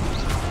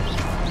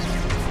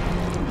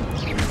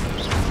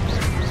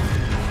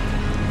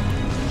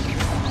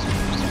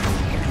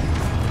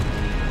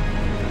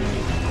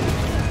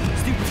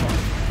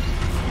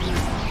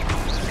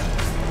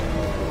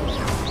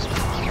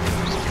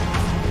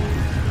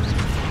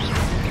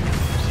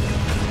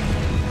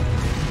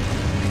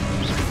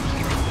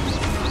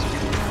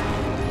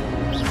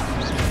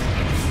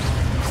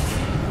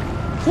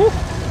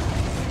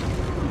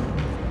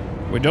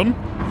 We're done?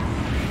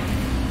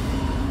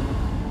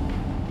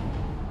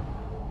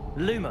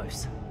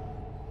 Lumos.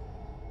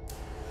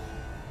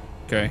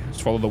 Okay,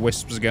 let's follow the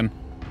wisps again.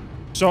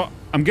 So,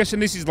 I'm guessing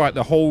this is like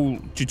the whole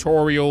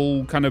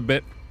tutorial kind of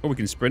bit. Oh, we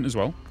can sprint as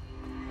well.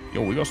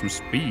 Yo, we got some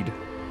speed.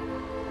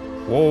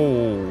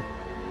 Whoa.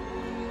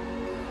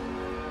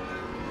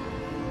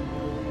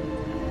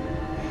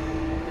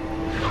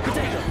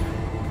 Potato!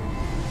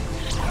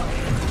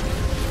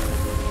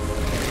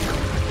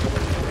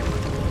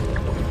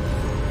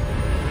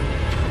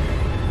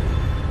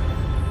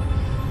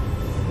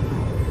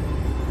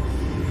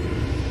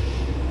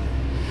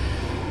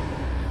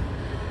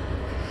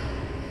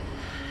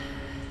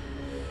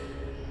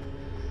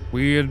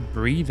 Weird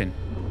breathing.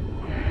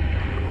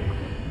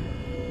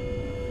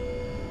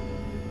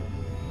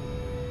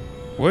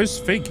 Where's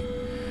Fig?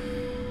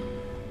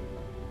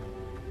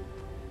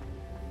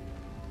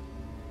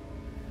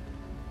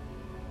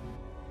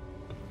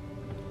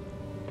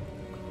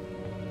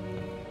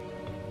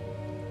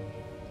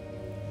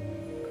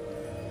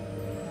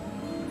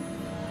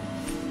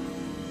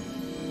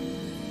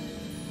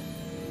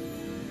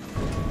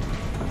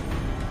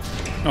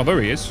 Oh, there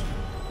he is.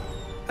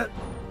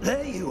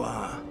 There you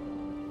are.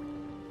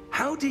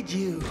 How did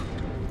you...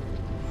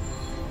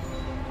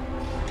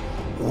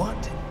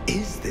 What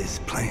is this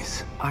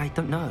place? I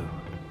don't know.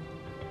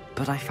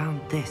 But I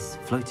found this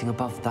floating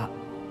above that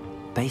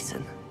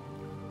basin.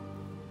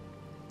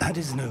 That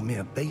is no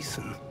mere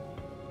basin.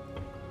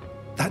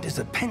 That is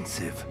a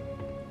pensive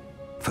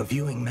for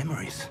viewing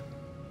memories.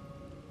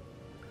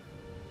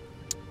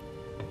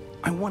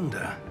 I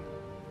wonder...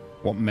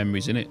 What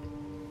memory's in it?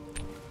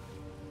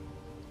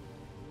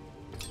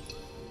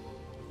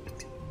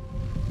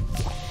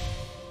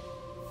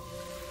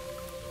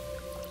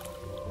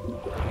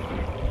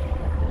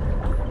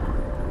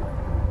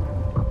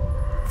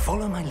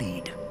 Follow my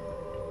lead.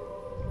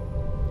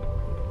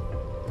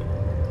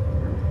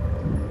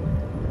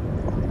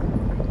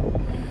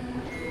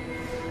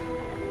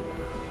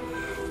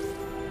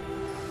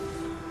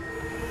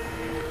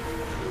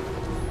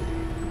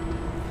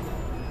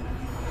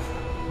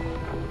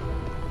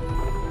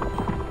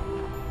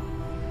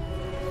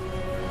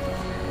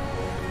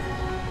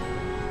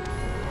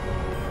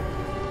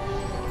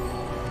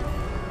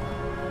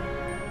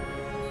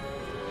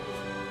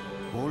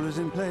 All is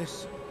in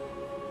place.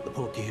 The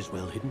portkey is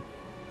well hidden.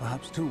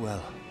 Perhaps too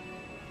well.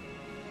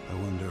 I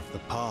wonder if the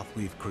path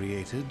we've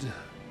created...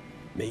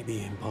 May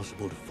be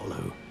impossible to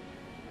follow.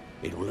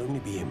 It will only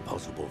be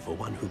impossible for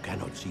one who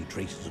cannot see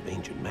traces of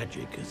ancient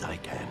magic as I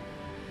can.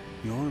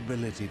 Your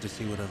ability to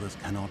see what others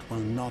cannot will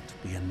not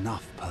be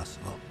enough,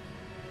 Percival.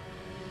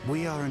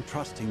 We are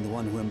entrusting the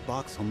one who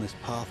embarks on this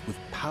path with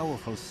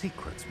powerful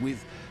secrets,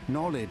 with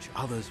knowledge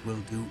others will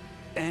do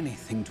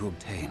anything to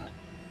obtain.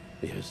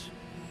 Yes,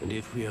 and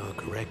if we are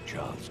correct,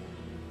 Charles,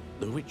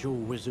 the ritual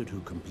wizard who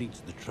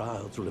completes the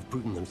trials will have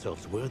proven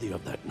themselves worthy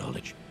of that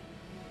knowledge,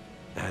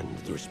 and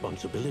the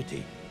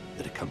responsibility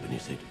that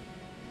accompanies it.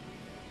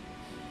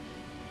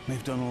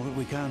 We've done all that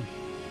we can.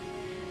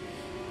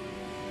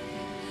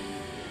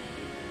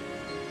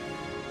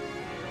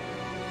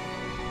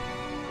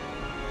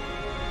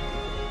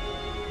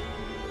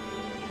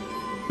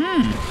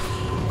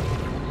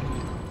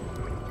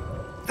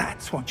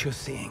 That's what you're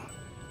seeing.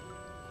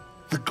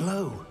 The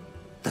glow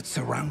that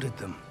surrounded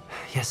them.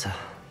 Yes, sir.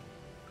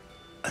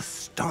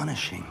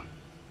 Astonishing.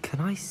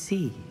 Can I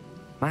see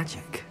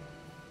magic?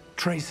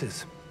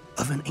 Traces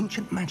of an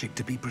ancient magic,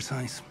 to be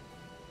precise.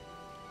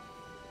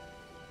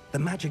 The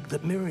magic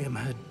that Miriam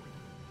had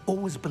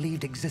always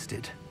believed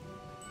existed,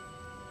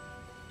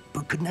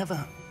 but could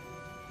never.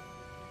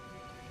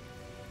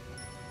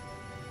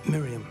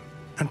 Miriam,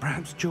 and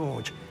perhaps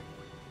George,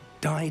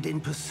 died in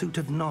pursuit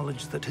of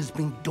knowledge that has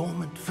been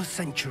dormant for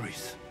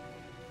centuries.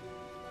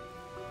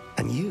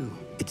 And you,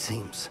 it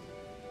seems,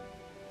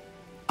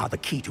 are the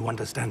key to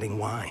understanding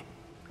why.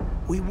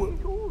 We were...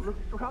 It all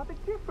looks rather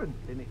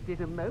different than it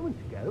did a moment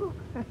ago.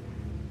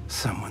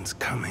 Someone's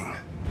coming.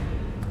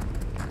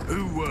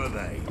 Who were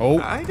they? Oh.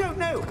 I don't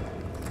know.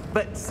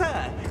 But,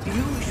 sir,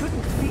 you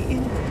shouldn't be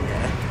in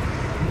here.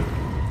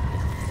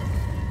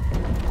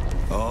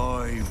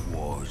 I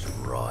was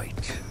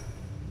right.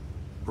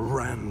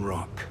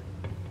 Ranrock.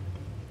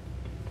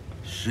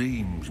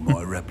 Seems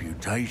my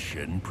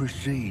reputation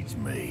precedes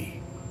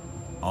me.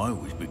 I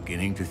was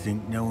beginning to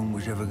think no one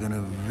was ever going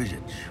to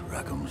visit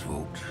Rackham's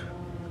vault.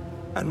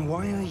 And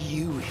why are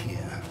you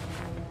here?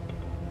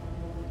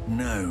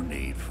 No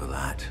need for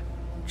that.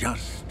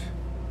 Just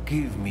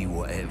give me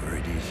whatever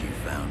it is you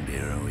found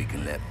here and we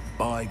can let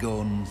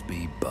bygones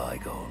be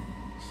bygones.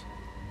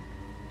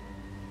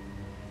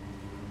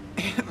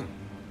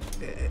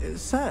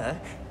 Sir,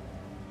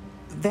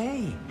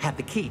 they have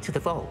the key to the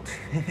vault.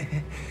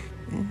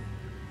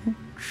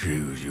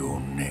 Choose your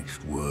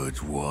next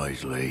words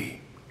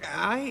wisely.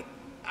 I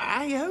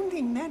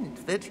only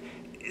meant that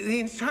the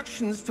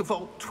instructions to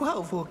Vault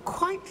 12 were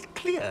quite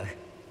clear.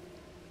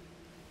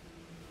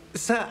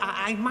 Sir,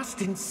 I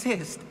must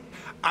insist.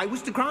 I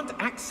was to grant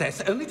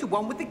access only to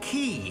one with the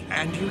key,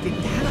 and you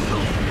didn't have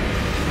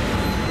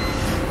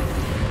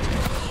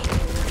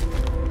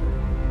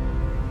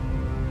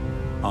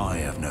I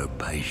have no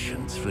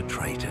patience for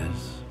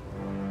traitors.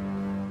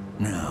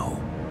 Now,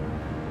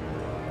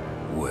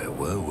 where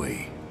were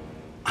we?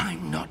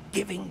 I'm not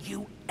giving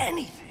you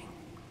anything.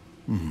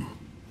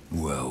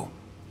 Well,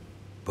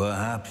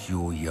 perhaps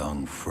your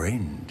young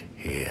friend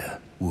here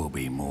will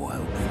be more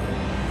helpful.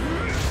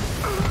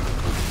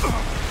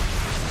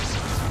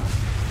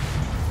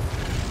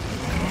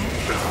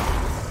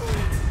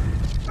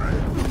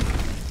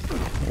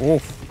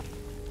 Oof.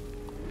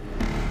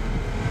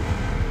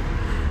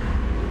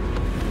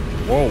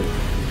 Whoa.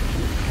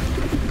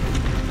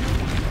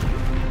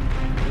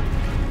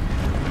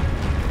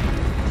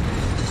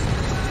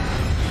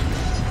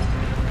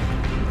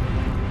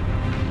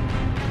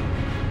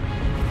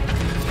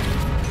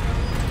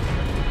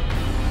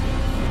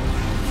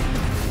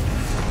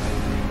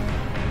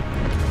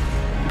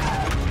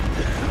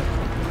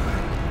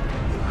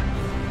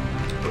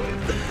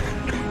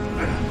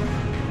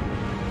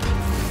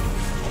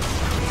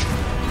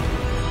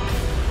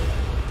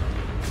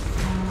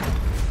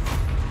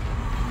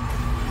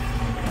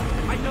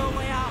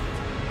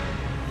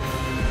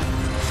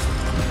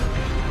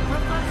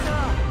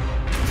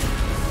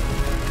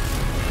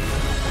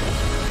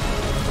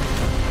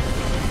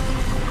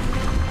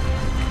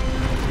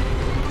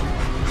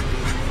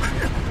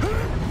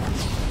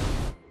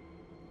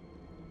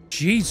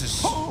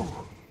 Jesus.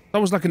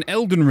 That was like an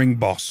Elden Ring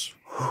boss.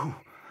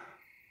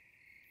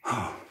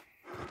 Are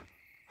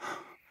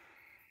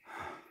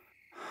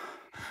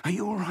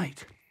you all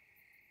right?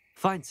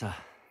 Fine, sir.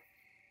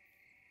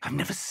 I've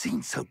never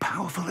seen so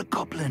powerful a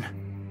goblin.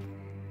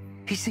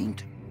 He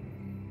seemed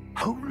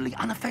wholly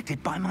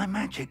unaffected by my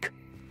magic.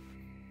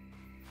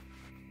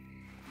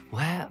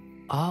 Where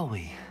are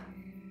we?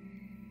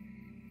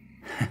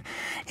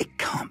 It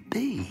can't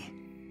be.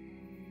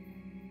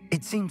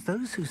 It seems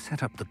those who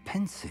set up the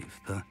pensive,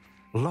 the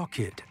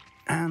locket,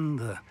 and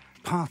the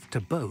path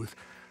to both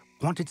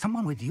wanted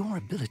someone with your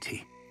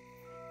ability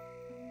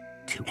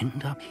to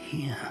end up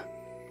here.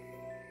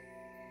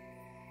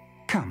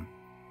 Come.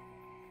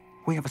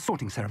 We have a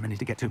sorting ceremony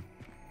to get to.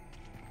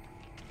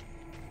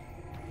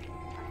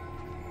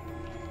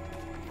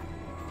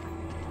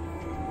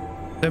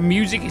 The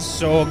music is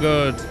so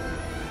good.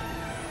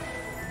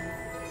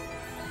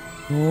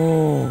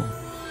 Oh.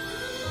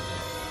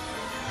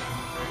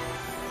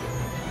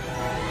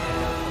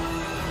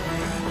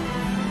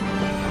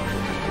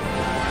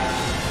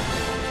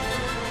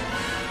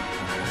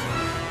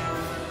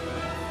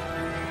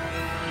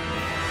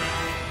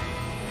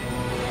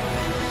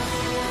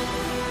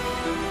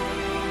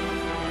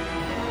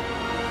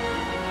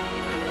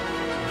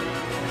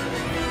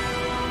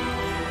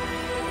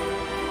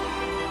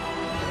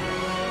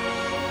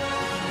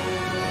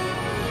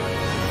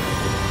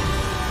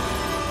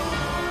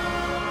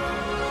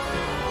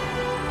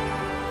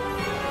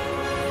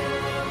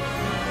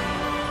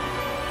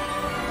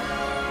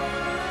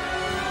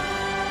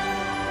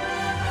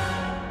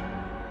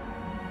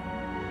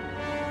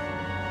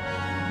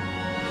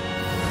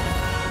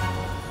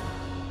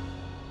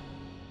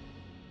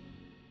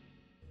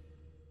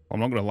 I'm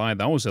not going to lie,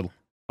 that was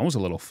a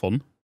little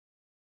fun.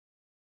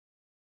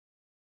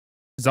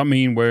 Does that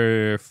mean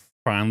we're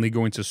finally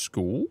going to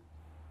school?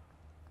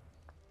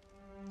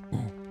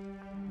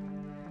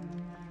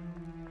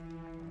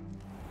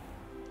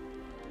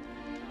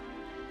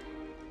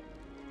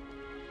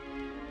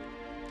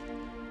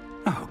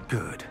 Oh,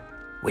 good.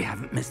 We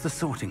haven't missed the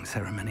sorting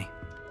ceremony.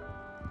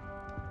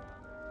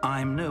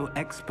 I'm no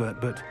expert,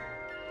 but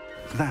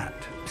that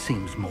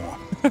seems more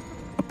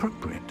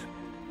appropriate.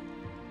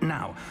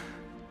 Now,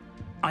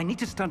 I need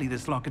to study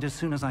this locket as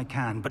soon as I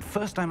can, but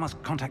first I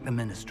must contact the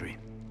Ministry.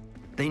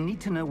 They need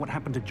to know what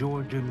happened to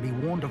George and be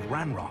warned of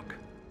Ranrock.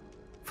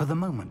 For the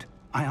moment,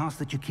 I ask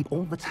that you keep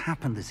all that's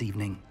happened this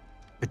evening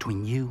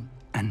between you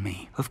and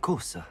me. Of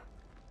course, sir.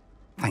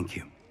 Thank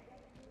you.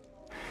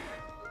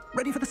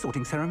 Ready for the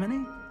sorting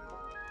ceremony?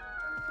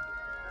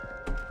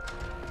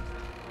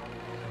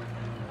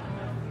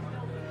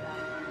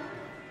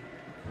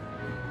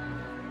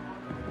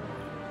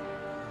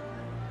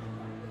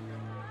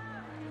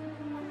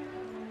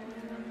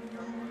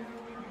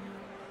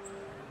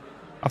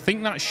 I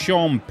think that's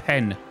Sean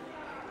Penn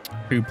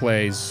who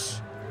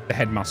plays the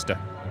headmaster.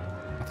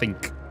 I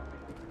think.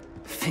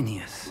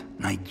 Phineas,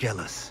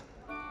 Nigellus,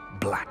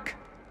 Black.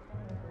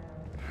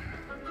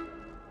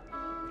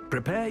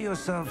 Prepare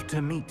yourself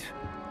to meet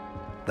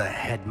the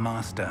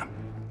headmaster.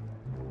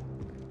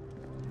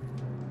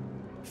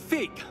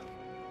 Fig,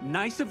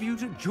 nice of you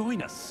to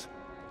join us.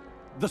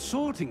 The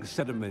sorting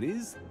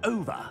ceremony's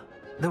over.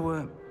 There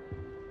were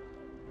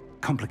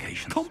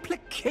complications.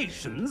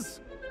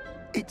 Complications?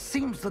 It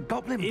seems the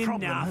goblin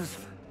problem has...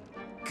 Enough.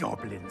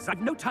 Goblins.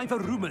 I've no time for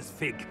rumors,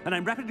 Fig, and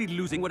I'm rapidly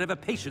losing whatever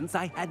patience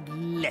I had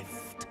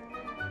left.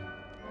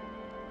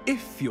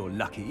 If you're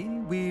lucky,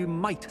 we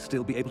might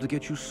still be able to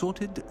get you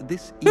sorted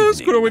this evening.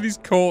 Let's go with his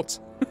coat.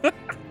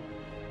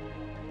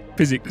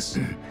 Physics.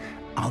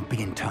 I'll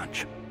be in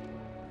touch.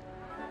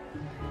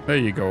 There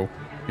you go.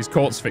 His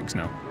coat's fixed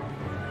now.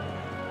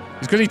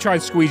 It's because he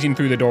tried squeezing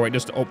through the door, it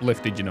just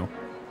uplifted, you know.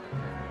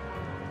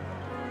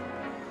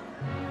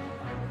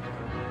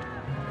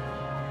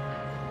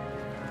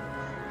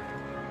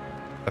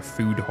 The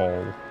food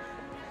hall.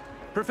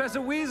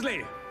 Professor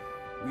Weasley,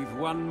 we've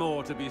one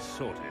more to be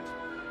sorted.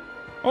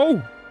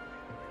 Oh!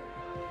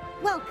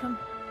 Welcome.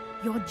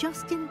 You're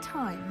just in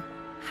time.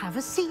 Have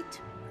a seat.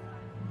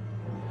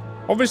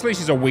 Obviously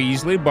she's a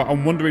Weasley, but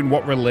I'm wondering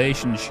what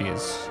relation she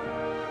is.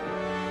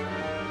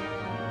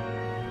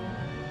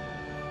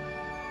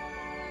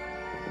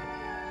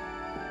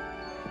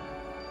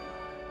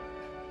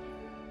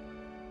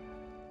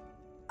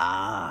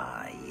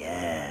 Ah,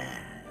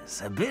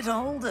 yes. A bit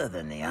older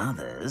than the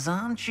others,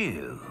 aren't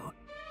you?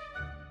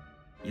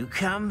 You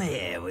come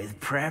here with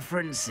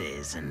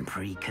preferences and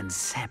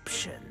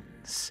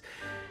preconceptions.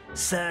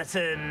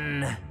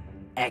 Certain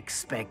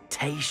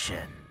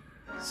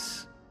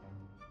expectations.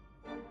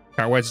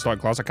 Can't wait to start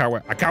class. I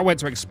can't wait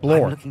to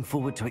explore. I'm looking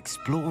forward to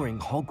exploring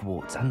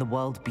Hogwarts and the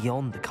world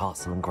beyond the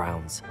castle and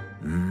grounds.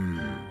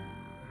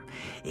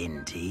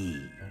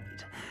 Indeed.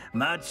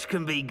 Much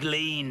can be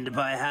gleaned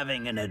by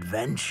having an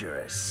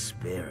adventurous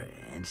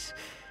spirit,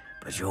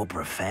 but your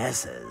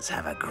professors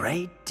have a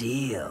great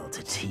deal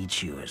to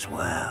teach you as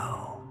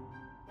well.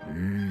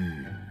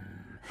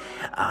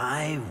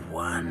 I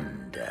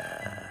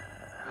wonder...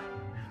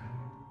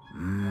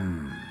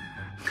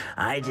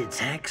 I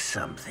detect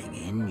something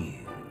in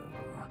you.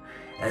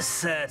 A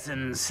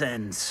certain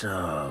sense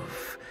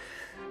of...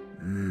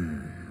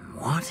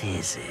 what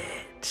is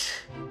it?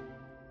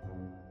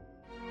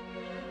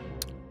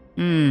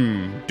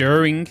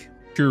 Daring,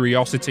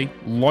 curiosity,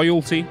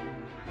 loyalty,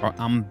 or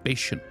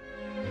ambition?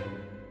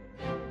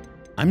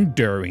 I'm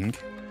daring.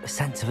 A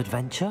sense of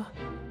adventure?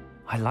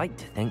 I like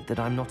to think that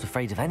I'm not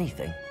afraid of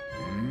anything.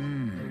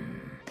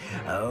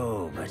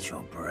 Oh, but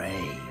you're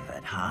brave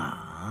at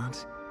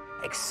heart.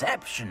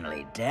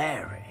 Exceptionally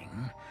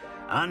daring.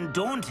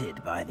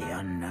 Undaunted by the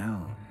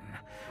unknown.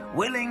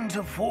 Willing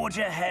to forge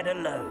ahead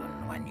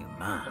alone when you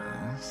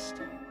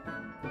must.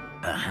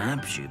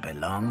 Perhaps you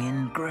belong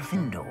in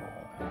Gryffindor.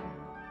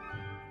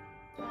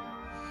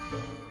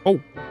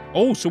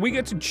 Oh, so we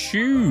get to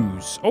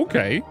choose.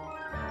 Okay.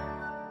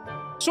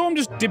 So I'm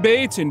just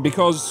debating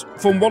because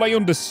from what I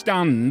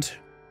understand,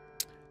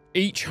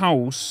 each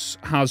house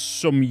has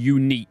some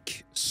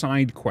unique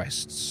side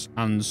quests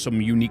and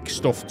some unique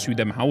stuff to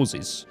them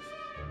houses.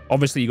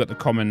 Obviously, you got the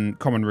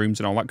common rooms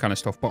and all that kind of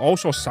stuff, but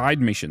also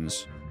side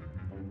missions.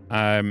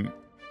 And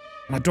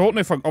I don't know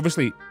if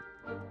obviously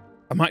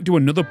I might do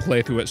another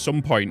playthrough at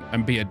some point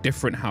and be a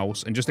different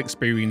house and just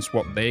experience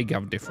what they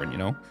have different, you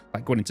know?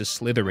 Like going into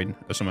Slytherin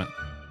or something.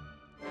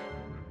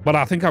 But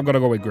I think I've got to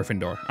go with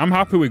Gryffindor. I'm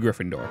happy with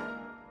Gryffindor.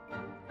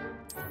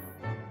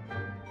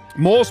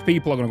 Most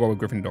people are going to go with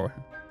Gryffindor.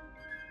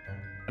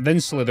 And then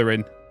Slytherin.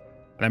 And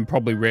then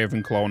probably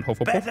Ravenclaw and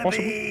Hufflepuff,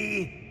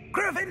 possibly.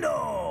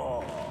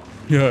 Gryffindor!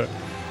 Yeah.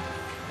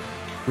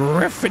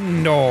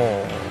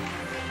 Gryffindor!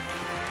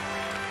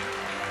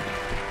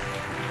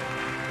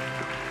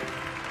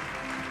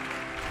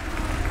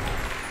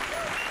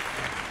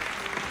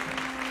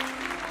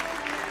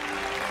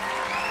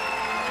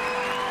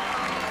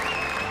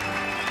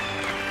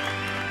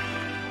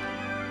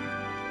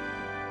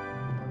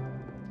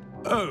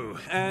 Oh,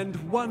 and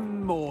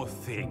one more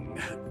thing.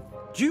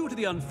 Due to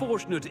the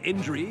unfortunate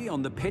injury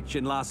on the pitch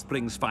in last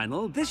spring's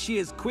final, this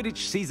year's Quidditch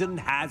season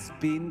has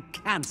been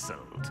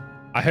cancelled.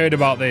 I heard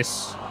about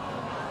this.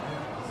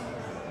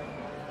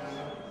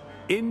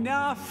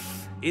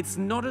 Enough! It's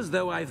not as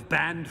though I've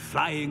banned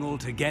flying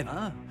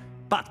altogether,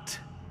 but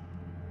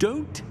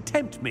don't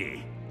tempt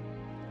me.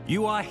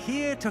 You are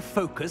here to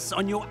focus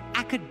on your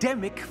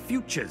academic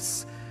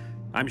futures.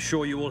 I'm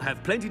sure you will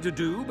have plenty to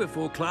do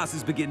before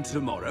classes begin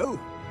tomorrow.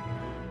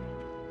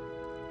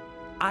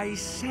 I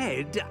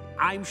said,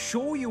 I'm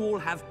sure you all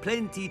have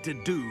plenty to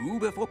do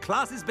before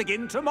classes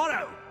begin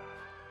tomorrow.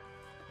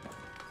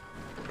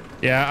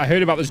 Yeah, I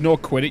heard about there's no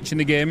Quidditch in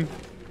the game.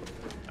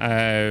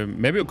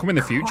 Maybe it'll come in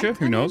the future.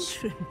 Who knows?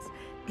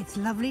 It's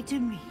lovely to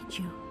meet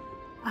you.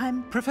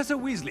 I'm... Professor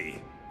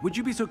Weasley, would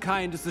you be so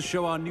kind as to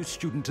show our new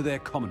student to their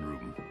common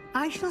room?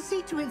 I shall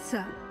see to it,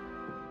 sir.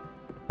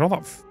 All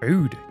that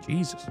food.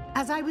 Jesus.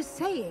 As I was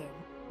saying,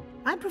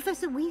 I'm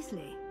Professor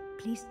Weasley.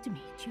 Pleased to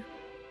meet you.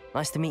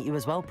 Nice to meet you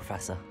as well,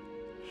 Professor.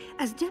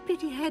 As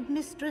Deputy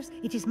Headmistress,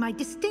 it is my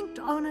distinct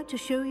honor to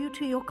show you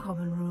to your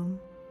common room.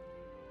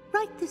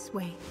 Right this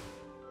way.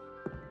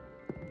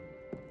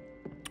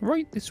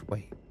 Right this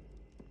way.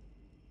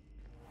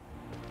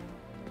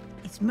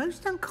 It's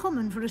most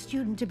uncommon for a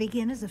student to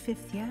begin as a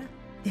 5th year.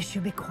 This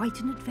should be quite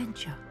an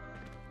adventure.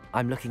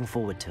 I'm looking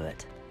forward to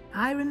it.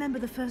 I remember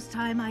the first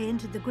time I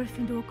entered the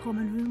Gryffindor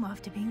common room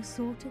after being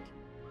sorted.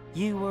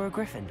 You were a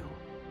Gryffindor?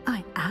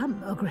 I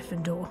am a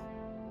Gryffindor.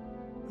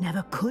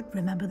 Never could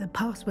remember the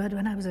password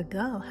when I was a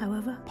girl,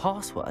 however.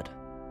 Password?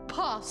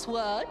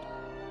 Password?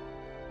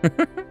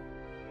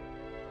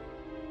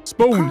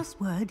 Spoon. The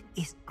password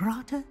is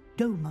Grata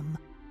Domum.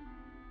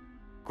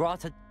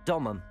 Grata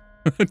Domum.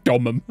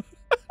 Domum.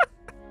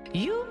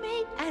 You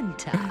may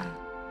enter.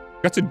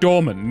 That's a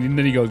dormant, and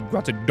then he goes,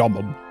 that's a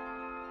domum.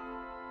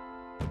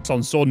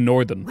 Sounds so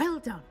northern. Well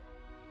done.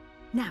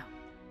 Now,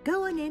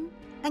 go on in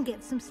and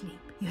get some sleep.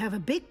 You have a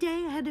big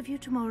day ahead of you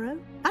tomorrow.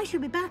 I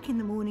shall be back in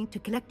the morning to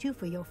collect you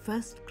for your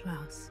first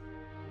class.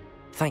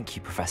 Thank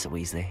you, Professor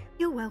Weasley.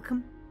 You're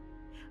welcome.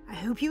 I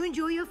hope you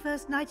enjoy your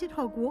first night at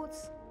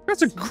Hogwarts.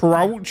 That's a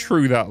crouch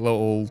through that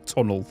little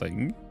tunnel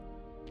thing.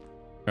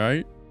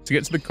 Right? To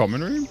get to the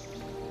common room?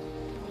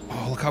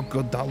 Oh, look how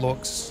good that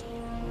looks.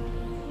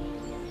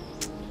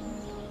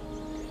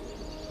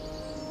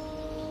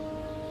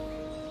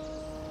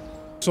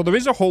 So there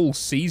is a whole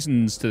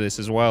seasons to this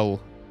as well.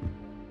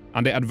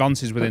 And it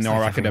advances within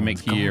our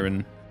academic year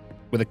and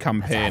with a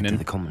campaign. And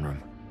the common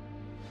room.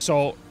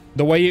 So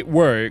the way it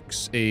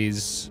works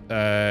is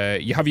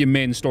you have your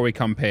main story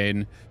campaign,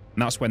 and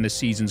that's when the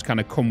seasons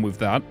kind of come with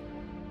that.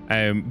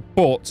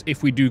 But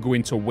if we do go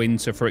into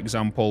winter, for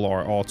example,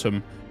 or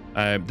autumn,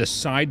 the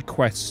side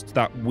quests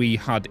that we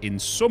had in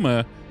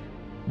summer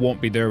won't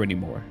be there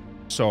anymore.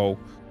 So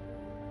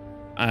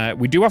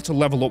we do have to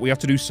level up. We have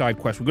to do side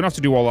quests. We're going to have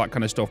to do all that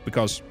kind of stuff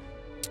because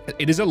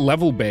it is a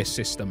level-based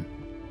system.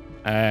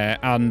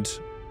 And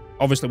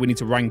obviously we need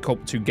to rank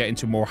up to get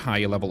into more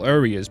higher level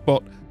areas.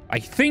 But I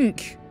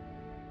think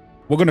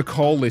we're going to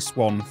call this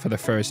one for the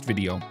first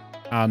video.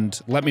 And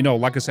let me know.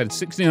 Like I said,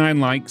 69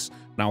 likes.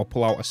 And I'll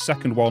pull out a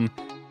second one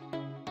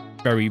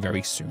very,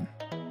 very soon.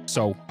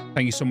 So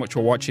thank you so much for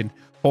watching.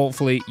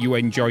 Hopefully you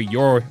enjoy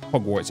your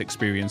Hogwarts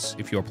experience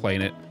if you're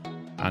playing it.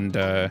 And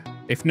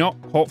if not,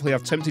 hopefully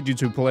I've tempted you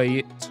to play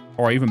it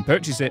or even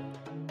purchase it.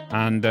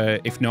 And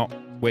if not,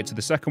 wait to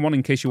the second one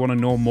in case you want to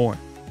know more.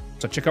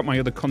 So check out my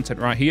other content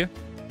right here.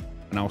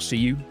 And I'll see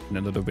you in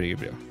another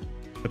video.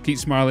 So keep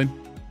smiling.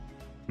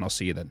 And I'll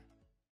see you then.